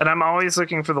 And I'm always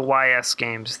looking for the YS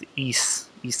games, the East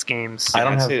games. I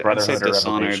don't have I'd say Brotherhood or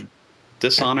Dishonored. Revelation.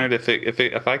 Dishonored.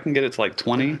 If I can get it to like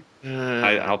 20,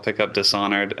 I'll pick up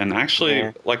Dishonored. And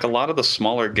actually, like a lot of the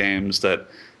smaller games that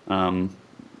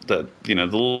the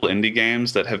little indie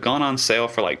games that have gone on sale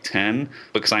for like 10,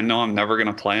 because I know I'm never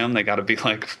gonna play them. They got to be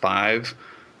like 5.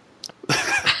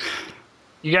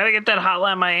 You got to get that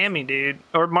Hotline Miami, dude,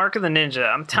 or Mark of the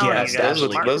Ninja. I'm telling you guys, Those are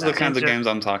the kinds of games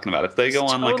I'm talking about. If they go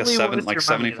on Totally worth your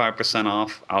money. 75%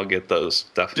 off, I'll get those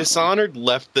definitely. Dishonored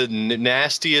left the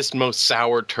nastiest, most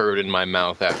sour turd in my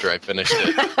mouth after I finished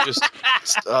it.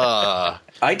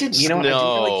 I didn't. You know what? I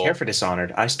didn't really care for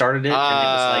Dishonored. I started it and it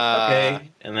was like okay,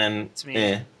 and then It's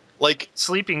me. Like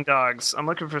Sleeping Dogs. I'm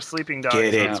looking for Sleeping Dogs.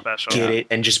 get on it, special. get it,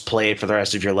 and just play it for the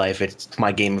rest of your life. It's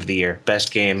my game of the year,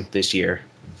 best game this year.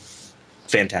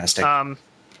 Fantastic. Up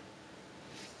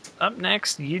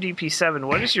next, UDP7.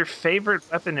 What is your favorite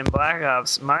weapon in Black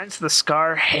Ops? Mine's the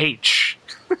Scar H.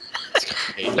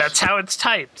 That's how it's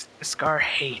typed. The Scar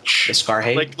H. The Scar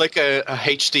H? Like a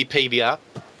HD PVR?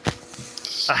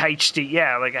 A HD,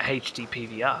 yeah, like a HD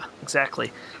PVR.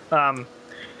 Exactly.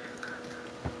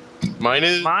 Mine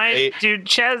is... Dude,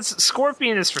 Chaz,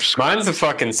 Scorpion is for Scorpion. Mine's a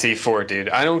fucking C4, dude.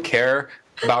 I don't care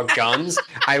about guns.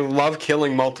 I love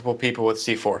killing multiple people with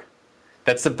C4.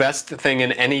 That's the best thing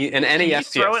in any Can you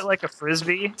FPS. throw it like a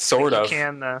frisbee? Sort like of. You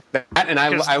can, And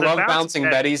I because love the bouncing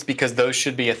Betty- betties because those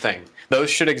should be a thing. Those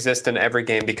should exist in every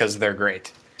game because they're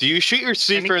great. Do you shoot your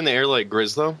C4 in the air like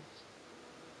Grizz, though?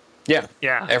 Yeah.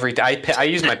 Yeah. I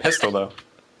use my pistol, though.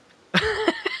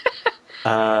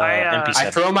 MP7.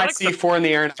 I throw my like the- C4 in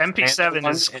the air. And MP7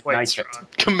 is and quite nice strong.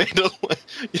 Commando.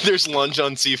 There's lunge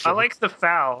on C4. I like the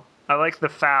foul.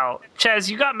 Chaz,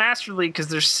 you got Master League because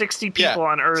there's 60 people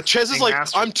on Earth. Chaz is playing like,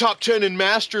 Master I'm top 10 in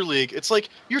Master League. It's like,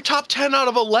 you're top 10 out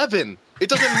of 11. It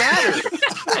doesn't matter.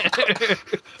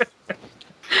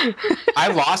 I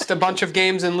lost a bunch of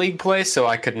games in League play, so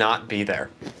I could not be there.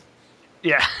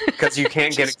 Yeah. Because you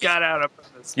can't get got out of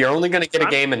this. You're only going to get a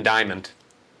game in Diamond.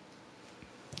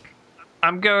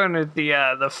 I'm going with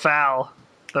the foul.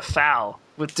 The foul.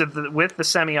 With the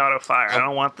semi-auto fire. I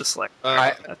don't want the select.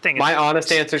 My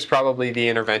honest answer is probably the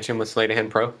intervention with Slay to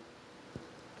Hand Pro.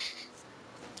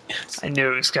 I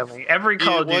knew it was coming. Every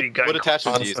Call of Duty gun. What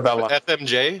attachment do you use?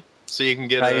 FMJ? So you can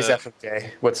get. I use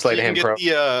FMJ with Slay to Hand Pro.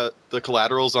 The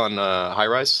collaterals on High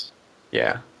Rise.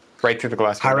 Yeah, right through the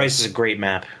glass. High Rise is a great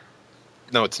map.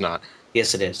 No, it's not.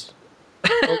 Yes, it is.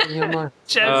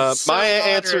 My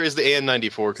answer is the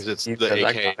AN-94 because it's the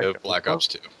AK of Black Ops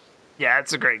 2. Yeah,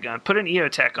 it's a great gun. Put an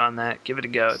EOTech on that. Give it a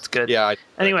go. It's good. Yeah.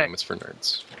 Anyway, it's for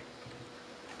nerds.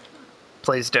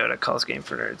 Plays Dota, calls game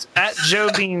for nerds. At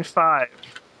JoeBean5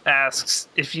 asks,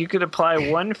 if you could apply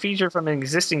one feature from an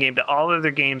existing game to all other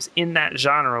games in that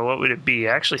genre, what would it be?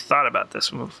 I actually thought about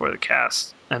this one before the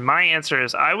cast, and my answer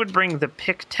is I would bring the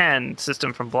Pick 10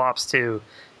 system from Blops 2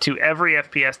 to every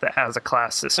FPS that has a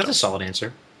class system. That's a solid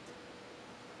answer.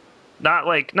 Not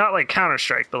like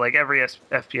Counter-Strike, but like every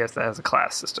FPS that has a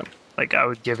class system. Like I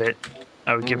would give it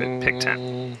Pick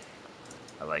 10.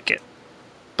 I like it.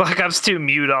 Black Ops 2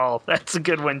 Mute All. That's a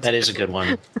good one. That is a good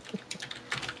one.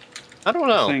 I don't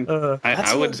know.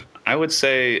 I would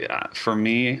say for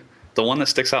me, the one that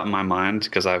sticks out in my mind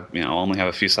because I only have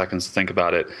a few seconds to think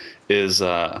about it is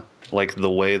like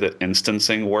the way that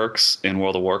instancing works in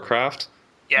World of Warcraft.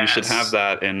 Yes. You should have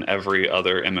that in every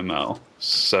other MMO.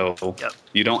 So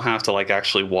you don't have to like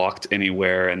actually walk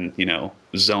anywhere and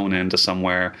zone into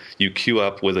somewhere. You queue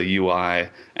up with a UI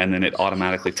and then it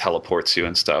automatically teleports you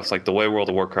and stuff. Like the way World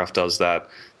of Warcraft does that,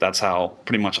 that's how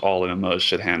pretty much all MMOs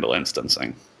should handle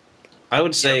instancing. I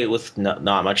would say, with not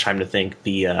much time to think,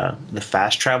 the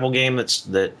fast travel game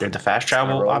the fast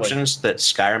travel options that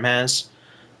Skyrim has.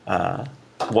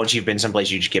 Once you've been someplace,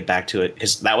 you just get back to it,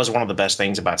 because that was one of the best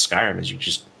things about Skyrim is you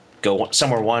just go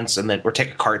somewhere once and then or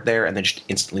take a cart there and then just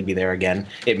instantly be there again.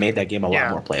 It made that game a lot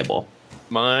more playable.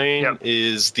 Mine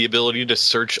is the ability to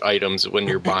search items when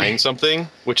you're buying something,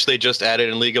 which they just added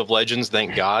in League of Legends,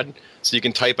 thank God. So you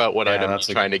can type out what item you're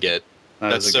trying to get.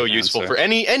 That's so useful for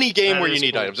any game where you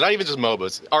need items. Not even just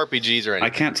MOBAs, RPGs or anything. I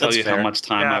can't tell you how much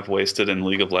time I've wasted in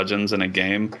League of Legends in a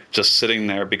game just sitting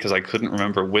there because I couldn't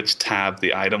remember which tab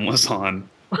the item was on.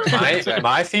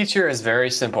 My feature is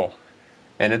very simple,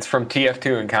 and it's from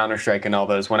TF2 and Counter-Strike and all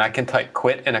those. When I can type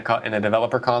quit in a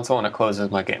developer console and it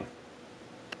closes my game.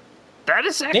 That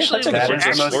is actually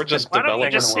or just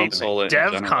developer console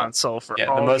dev console for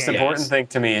all the most important thing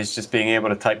to me is just being able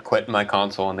to type quit in my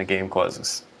console and the game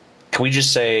closes. Can we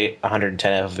just say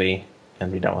 110 FOV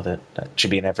and be done with it? That should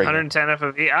be in every 110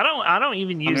 FOV. I don't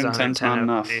even use 110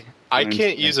 FOV. I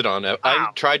can't use it on.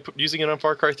 I tried using it on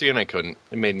Far Cry 3 and I couldn't.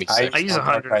 It made me sick. I use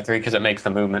 100 Far Cry 3 because it makes the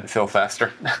movement feel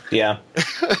faster. Yeah.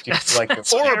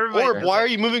 Orb, why are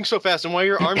you moving so fast and why are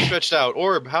your arms stretched out?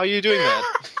 Orb, how are you doing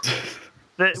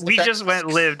that? We just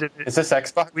lived. Is this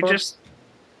Xbox?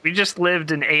 We just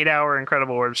lived an 8-hour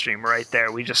Incredible Orb stream right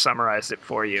there. We just summarized it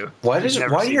for you. Why do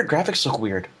your graphics look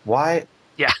weird? Why?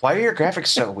 Yeah. Why are your graphics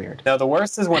so weird? No, the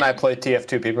worst is when I play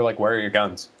TF2. People are like, "Where are your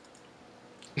guns?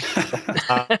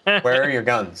 Where are your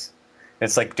guns?"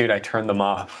 It's like, dude, I turned them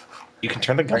off. You can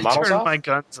turn the gun models off? my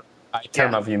guns off. I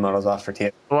turn my view models off for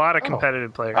TF2. A lot of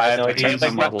competitive players. I know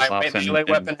my melee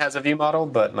weapon has a view model,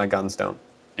 but my guns don't.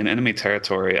 In enemy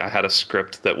territory, I had a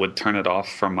script that would turn it off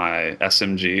from my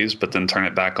SMGs, but then turn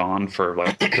it back on for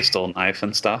like pistol, knife,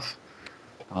 and stuff.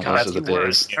 Those are the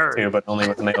days. But only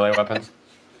with the melee weapon.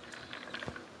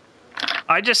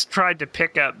 I just tried to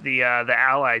pick up the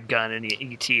allied gun in the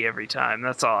ET every time.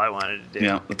 That's all I wanted to do.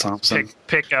 Yeah, the Thompson.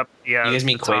 Pick up the. You guys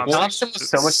mean Quake? Thompson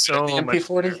was so much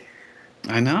MP40.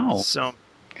 I know. So,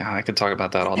 God, I could talk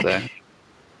about that all day.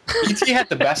 ET had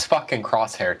the best fucking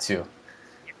crosshair too.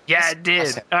 Yeah, it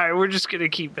did. All right, we're just gonna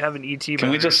keep having ET.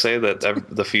 Can we just say that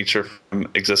the feature from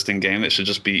existing game, it should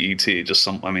just be ET? Just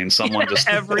someone just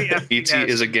every ET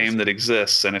is a game that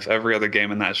exists, and if every other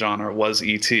game in that genre was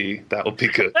ET, that would be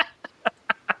good.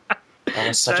 That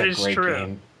was such a great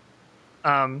game.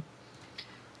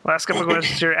 Last couple of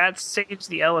questions here. At Sage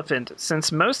the Elephant,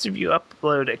 since most of you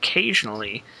upload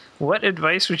occasionally, what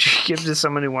advice would you give to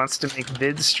someone who wants to make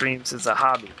vid streams as a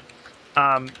hobby?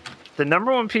 The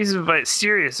number one piece of advice,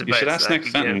 serious advice. You should ask Nick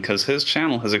Fenton, because his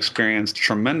channel has experienced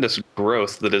tremendous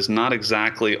growth that is not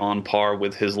exactly on par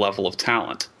with his level of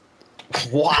talent.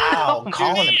 Wow,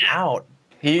 calling him out.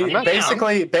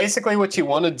 Basically what you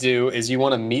want to do is you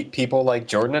want to meet people like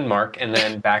Jordan and Mark and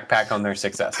then backpack on their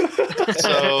success.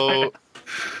 So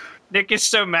Nick is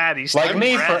so mad. He's like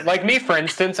me, for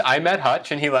instance. I met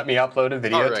Hutch and he let me upload a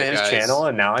video to his channel,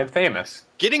 and now I'm famous.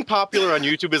 Getting popular on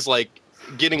YouTube is like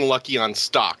getting lucky on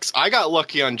stocks. I got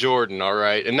lucky on Jordan, all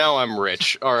right, and now I'm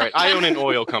rich. All right, I own an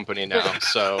oil company now,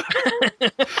 so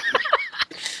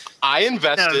I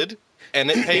invested and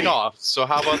it paid off. So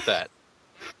how about that?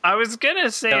 I was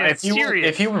gonna say,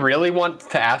 if you really want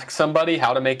to ask somebody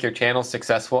how to make your channel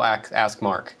successful, ask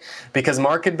Mark, because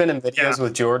Mark had been in videos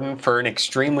with Jordan for an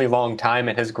extremely long time,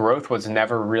 and his growth was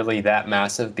never really that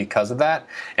massive because of that.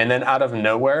 And then out of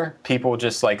nowhere, people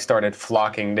just like started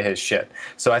flocking to his shit.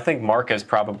 So I think Mark is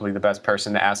probably the best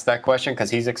person to ask that question, because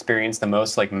he's experienced the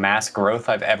most like mass growth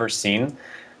I've ever seen,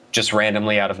 just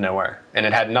randomly out of nowhere, and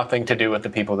it had nothing to do with the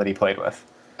people that he played with.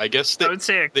 I guess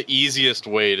the easiest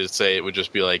way to say it would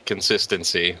just be like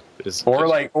consistency.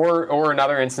 Or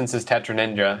another instance is Tetra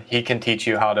Ninja. He can teach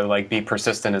you how to like be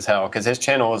persistent as hell, because his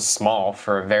channel was small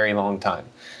for a very long time,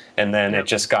 and then it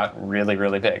just got really,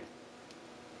 really big.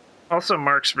 Also,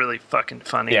 Mark's really fucking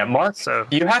funny. Yeah, Mark. So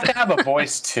you have to have a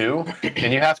voice too,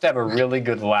 and you have to have a really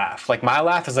good laugh. Like my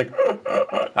laugh is like,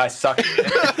 I suck.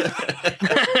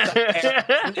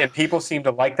 and people seem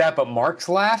to like that, but Mark's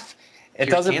laugh, it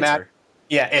doesn't matter.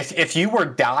 Yeah, if you were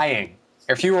dying,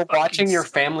 if you were watching your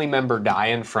family member die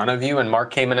in front of you and Mark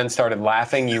came in and started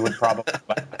laughing, you would probably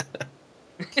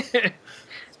laugh.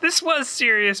 This was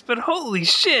serious, but holy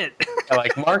shit.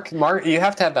 Like Mark, you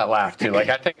have to have that laugh too. Like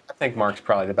I think Mark's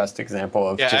probably the best example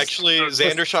of actually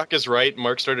Xandershock is right.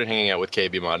 Mark started hanging out with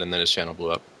KBMOD and then his channel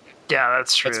blew up. Yeah,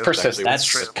 that's true. It's persistent.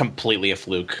 That's completely a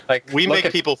fluke. Like we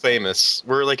make people famous.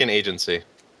 We're like an agency.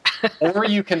 Or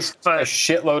you can start a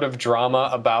shitload of drama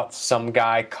about some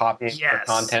guy copying your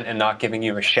content and not giving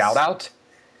you a shout out,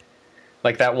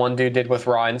 like that one dude did with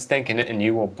Raw Instinct, and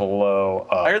you will blow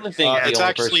up. I really think it's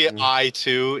actually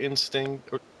I2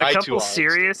 Instinct. A couple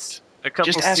serious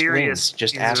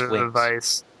pieces of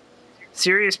advice.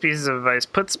 Serious pieces of advice.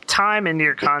 Put some time into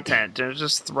your content. Don't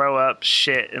just throw up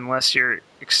shit unless you're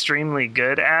extremely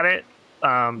good at it.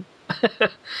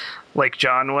 Like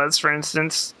John was, for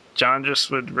instance. John just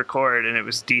would record and it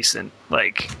was decent,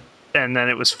 and then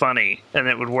it was funny and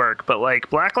it would work. But like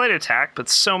Blacklight Attack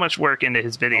puts so much work into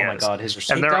his videos. Oh my god,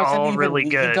 and they're all really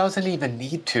good. He doesn't even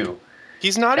need to.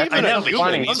 He's not even a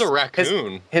human. He's a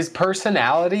raccoon. His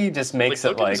personality just makes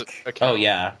it like. Oh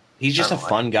yeah, he's just a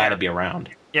fun guy to be around.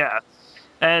 Yeah,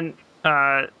 and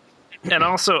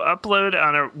also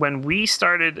upload when we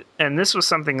started, and this was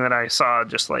something that I saw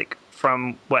just like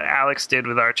from what Alex did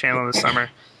with our channel this summer.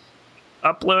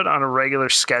 Upload on a regular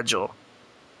schedule,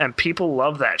 and people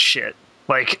love that shit.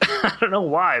 Like, I don't know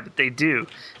why, but they do.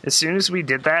 As soon as we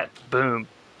did that, boom,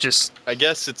 just I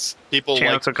guess it's people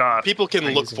took off. People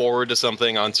can look forward to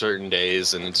something on certain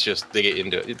days, and it's just they get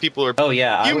into it. People are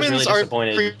humans are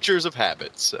creatures of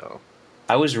habit. So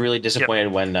I was really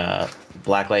disappointed when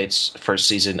Blacklight's first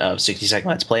season of 60 Second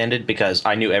Let's Play ended, because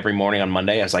I knew every morning on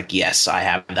Monday I was like, yes, I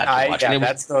have that to watch.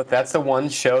 Yeah, that's the one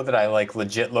show that I like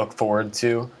legit look forward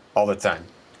to all the time,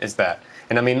 is that.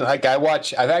 And I mean, like I've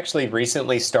actually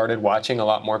recently started watching a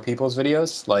lot more people's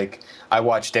videos. Like I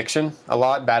watch Diction a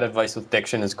lot. Bad Advice with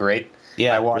Diction is great.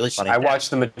 Yeah, really funny. I watch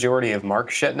the majority of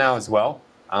Mark's shit now as well.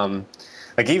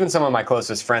 Like even some of my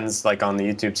closest friends, like on the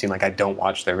YouTube scene, like I don't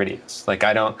watch their videos. Like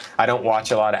I don't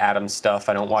watch a lot of Adam's stuff.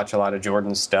 I don't watch a lot of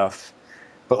Jordan's stuff.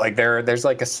 But like there's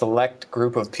like a select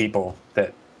group of people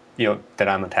that that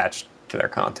I'm attached to their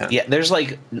content. Yeah, there's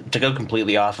like, to go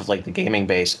completely off of like the gaming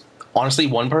base, honestly,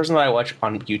 one person that I watch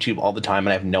on YouTube all the time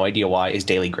and I have no idea why is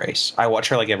Daily Grace. I watch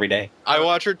her like every day. I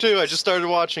watch her too. I just started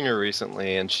watching her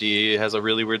recently, and she has a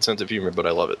really weird sense of humor, but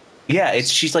I love it. Yeah,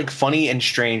 she's like funny and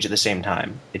strange at the same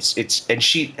time. And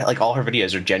she, like, all her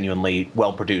videos are genuinely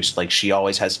well produced. Like, she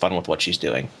always has fun with what she's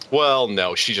doing. Well,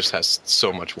 no, she just has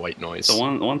so much white noise. So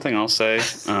one thing I'll say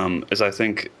is I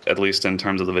think, at least in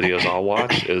terms of the videos I'll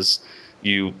watch, is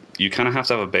you kind of have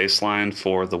to have a baseline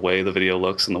for the way the video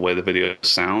looks and the way the video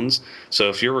sounds. So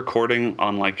if you're recording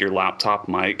on like your laptop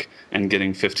mic and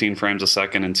getting 15 frames a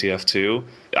second in TF2,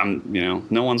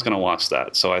 no one's going to watch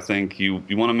that. So I think you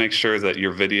want to make sure that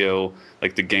your video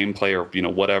like the gameplay or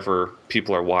whatever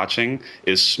people are watching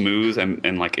is smooth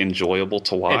and like enjoyable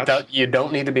to watch. You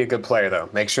don't need to be a good player though.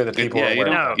 Make sure that people are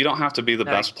aware. You don't have to be the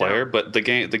best player, but the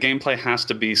gameplay has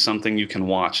to be something you can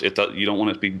watch. You don't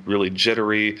want it to be really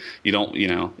jittery.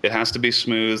 It has to be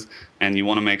smooth, and you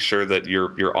want to make sure that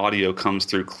your audio comes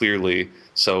through clearly.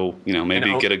 So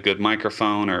maybe get a good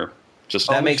microphone or just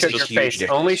that makes your face.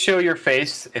 Only show your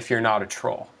face if you're not a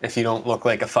troll. If you don't look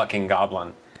like a fucking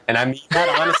goblin. And I mean that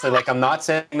honestly. Like, I'm not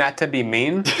saying that to be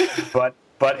mean, but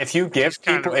if you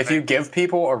give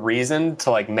people a reason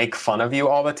to like make fun of you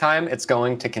all the time, it's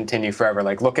going to continue forever.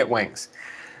 Like, look at Wings.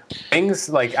 Wings,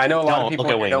 like, I know a lot of people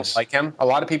who don't like him. A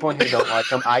lot of people who don't like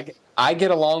him. I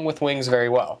get along with Wings very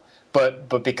well, but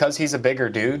because he's a bigger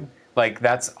dude, like,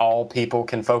 that's all people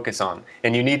can focus on.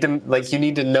 And you need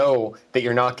to know that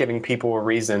you're not giving people a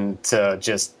reason to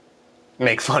just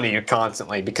make fun of you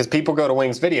constantly, because people go to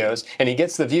Wings' videos and he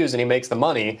gets the views and he makes the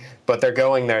money, but they're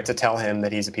going there to tell him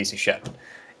that he's a piece of shit,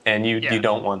 and you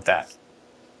don't want that.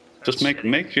 Just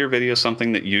make your video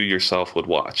something that you yourself would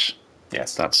watch.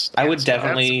 Yes, I would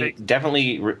definitely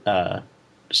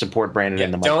support Brandon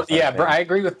in the microphone. I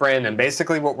agree with Brandon.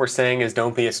 Basically, what we're saying is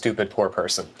don't be a stupid poor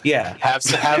person. Yeah,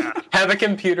 have a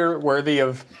computer worthy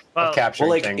of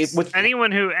capturing things. With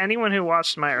anyone who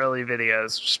watched my early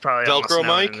videos, which is probably Velcro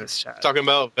Mike. In this chat. Talking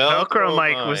about Velcro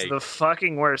Mike was the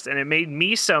fucking worst, and it made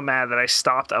me so mad that I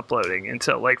stopped uploading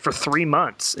until for 3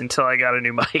 months until I got a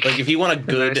new mic. Like, if you want a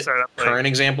good current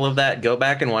example of that, go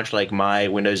back and watch like my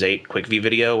Windows 8 quick view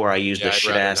video where I used the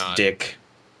shit ass dick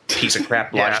piece of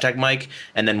crap Logitech mic,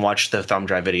 and then watch the thumb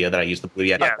drive video that I used the Blue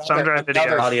Yeti. Thumb drive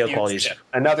video. Audio quality.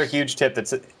 Another huge tip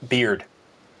that's beard.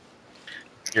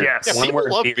 Yes, people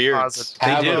love beards.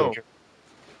 They do.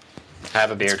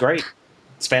 Have a beard. It's great.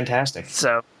 It's fantastic.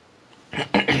 So,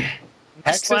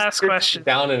 This last question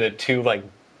down into two like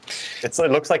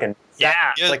it looks like a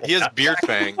he has beard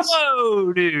fangs.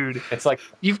 Whoa, dude! It's like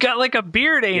you've got like a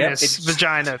beard anus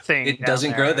vagina thing. It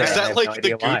doesn't grow there. Is that like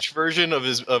the gooch version of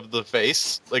the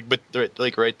face?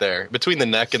 Like right there between the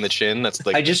neck and the chin. That's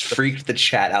like I just freaked the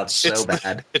chat out so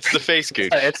bad. It's the face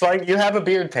gooch. It's like you have a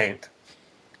beard paint.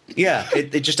 Yeah,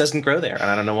 it just doesn't grow there, and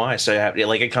I don't know why. So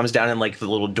it comes down in like the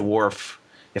little dwarf.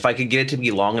 If I could get it to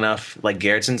be long enough, like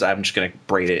Garrettson's, I'm just gonna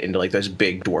braid it into like those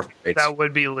big dwarf braids. That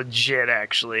would be legit,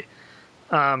 actually.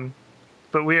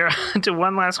 But we are to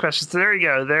one last question. So there you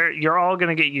go. You're all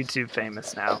gonna get YouTube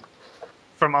famous now,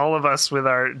 from all of us with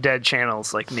our dead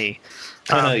channels like me.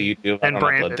 I know you do. And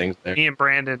Brandon, me and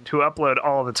Brandon, who upload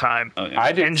all the time. Oh, yeah.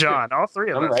 I do, and John, all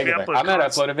three of us. I might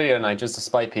upload a video tonight just to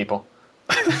spite people.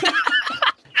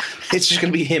 It's just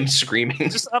gonna be him screaming.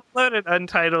 Just upload an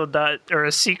untitled or a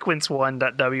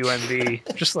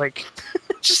sequence1.wnv.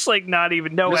 just like not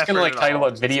even no. I'm just gonna title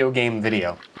a video game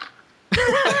video.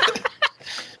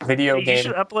 You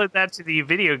should upload that to the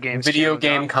video games. Video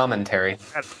game commentary.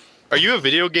 Are you a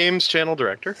video games channel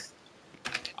director?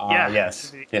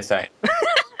 Yes, I am.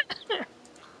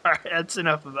 All right, that's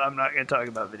enough of. I'm not going to talk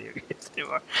about video games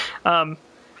anymore.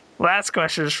 Last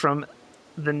question is from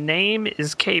the name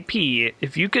is KP.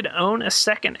 If you could own a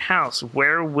second house,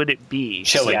 where would it be?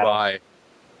 Chile. Dubai.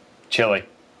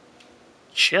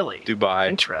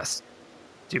 Interesting.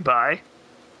 Dubai.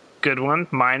 Good one.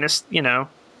 Minus, the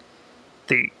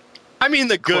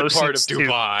good part of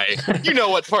Dubai. You know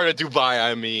what part of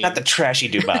Dubai I mean. Not the trashy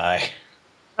Dubai.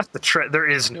 There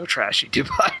is no trashy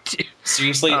Dubai, dude.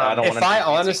 Seriously, I don't want to. If I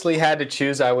honestly had to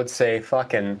choose, I would say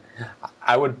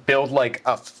I would build like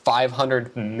a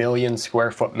 500 million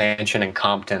square foot mansion in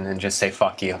Compton and just say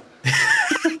fuck you.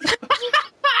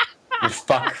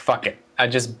 Fuck it. I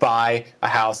just buy a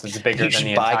house that's bigger than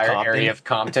the entire area of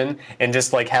Compton and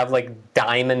just like have like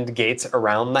diamond gates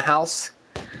around the house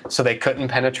so they couldn't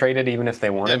penetrate it even if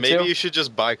they wanted to. Maybe you should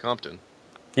just buy Compton.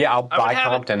 Yeah, I'll buy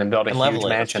Compton and build a huge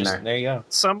mansion there. There you go.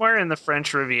 Somewhere in the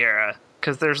French Riviera,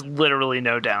 because there's literally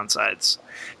no downsides.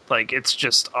 Like, it's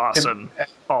just awesome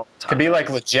all the time. To be like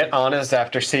legit honest,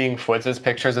 after seeing Fwitz's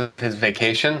pictures of his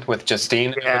vacation with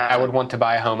Justine, I would want to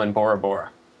buy a home in Bora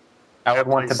Bora. I would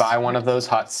want to buy one of those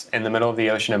huts in the middle of the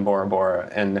ocean in Bora Bora,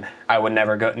 and I would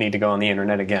never need to go on the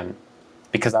internet again.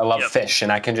 Because I love fish, and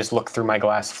I can just look through my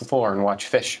glass floor and watch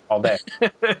fish all day.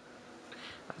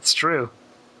 That's true.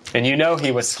 And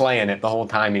he was slaying it the whole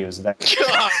time he was there.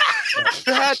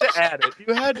 You had to add it.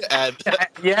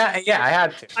 Yeah, I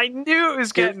had to. I knew it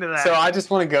was getting to that. So I just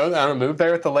want to go there and move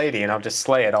there with the lady, and I'll just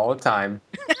slay it all the time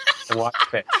and watch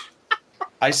fish.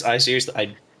 I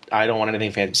seriously, I don't want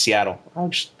anything fancy. Seattle.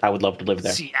 I would love to live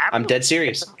there. Seattle? I'm dead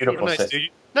serious. Beautiful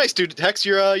city. Nice, dude. Hex,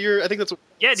 you're. I think that's.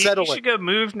 Yeah, dude, you should go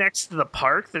move next to the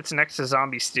park that's next to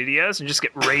Zombie Studios and just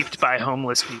get raped by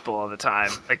homeless people all the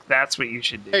time. Like, that's what you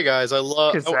should do. Hey guys, I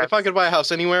love. If I could buy a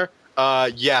house anywhere,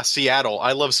 yeah, Seattle.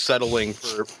 I love settling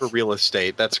for real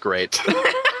estate. That's great.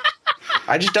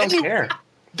 I just don't care.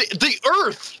 The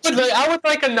Earth. But I would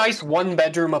like a nice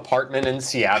 1-bedroom apartment in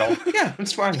Seattle. Yeah,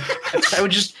 it's fine.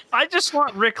 I just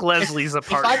want Rick Leslie's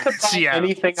apartment. If I could buy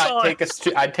anything,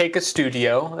 I'd take a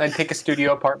studio. I'd take a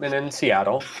studio apartment in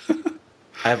Seattle.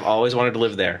 I've always wanted to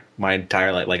live there my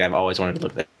entire life. Like, I've always wanted to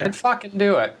live there. And fucking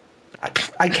do it.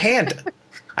 I can't.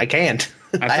 I can't.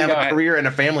 I have a career and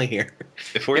a family here.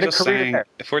 If we're just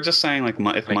saying like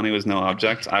if money was no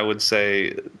object, I would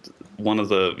say one of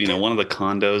the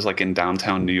condos like in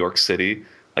downtown New York City,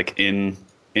 like in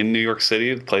New York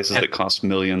City, places that cost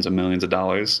millions and millions of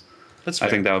dollars. I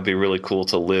think that would be really cool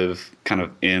to live kind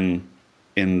of in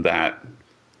that,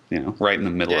 right in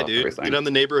the middle of everything. Get on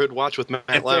the Neighborhood Watch with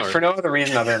Matt Lauer. For no other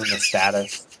reason other than the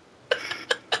status.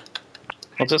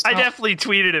 I definitely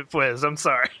tweeted it, Fwiz. I'm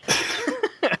sorry.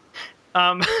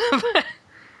 That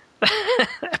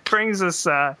brings us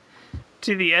to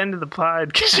the end of the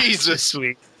podcast this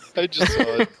week. I just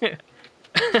saw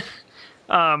it.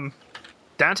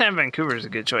 Downtown Vancouver is a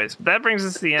good choice. That brings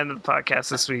us to the end of the podcast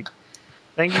this week.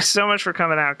 Thank you so much for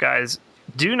coming out, guys.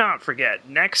 Do not forget,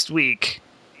 next week,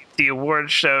 the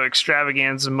awards show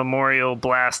extravaganza memorial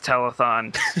blast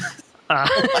telethon.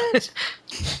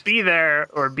 Be there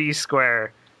or be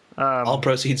square. All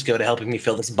proceeds go to helping me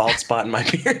fill this bald spot in my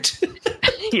beard.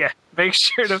 Yeah, make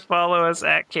sure to follow us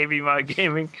at KBMOD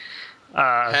Gaming.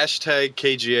 Hashtag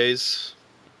KGAs.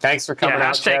 Thanks for coming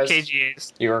out, hashtag Chez.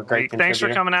 KGAs. You were a great contributor. Thanks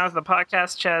for coming out with the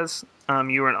podcast, Chez.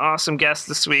 You were an awesome guest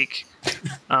this week.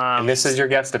 And this is your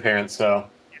guest appearance, so...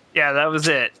 Yeah, that was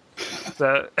it.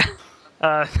 So,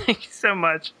 thank you so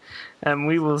much. And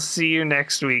we will see you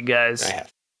next week, guys.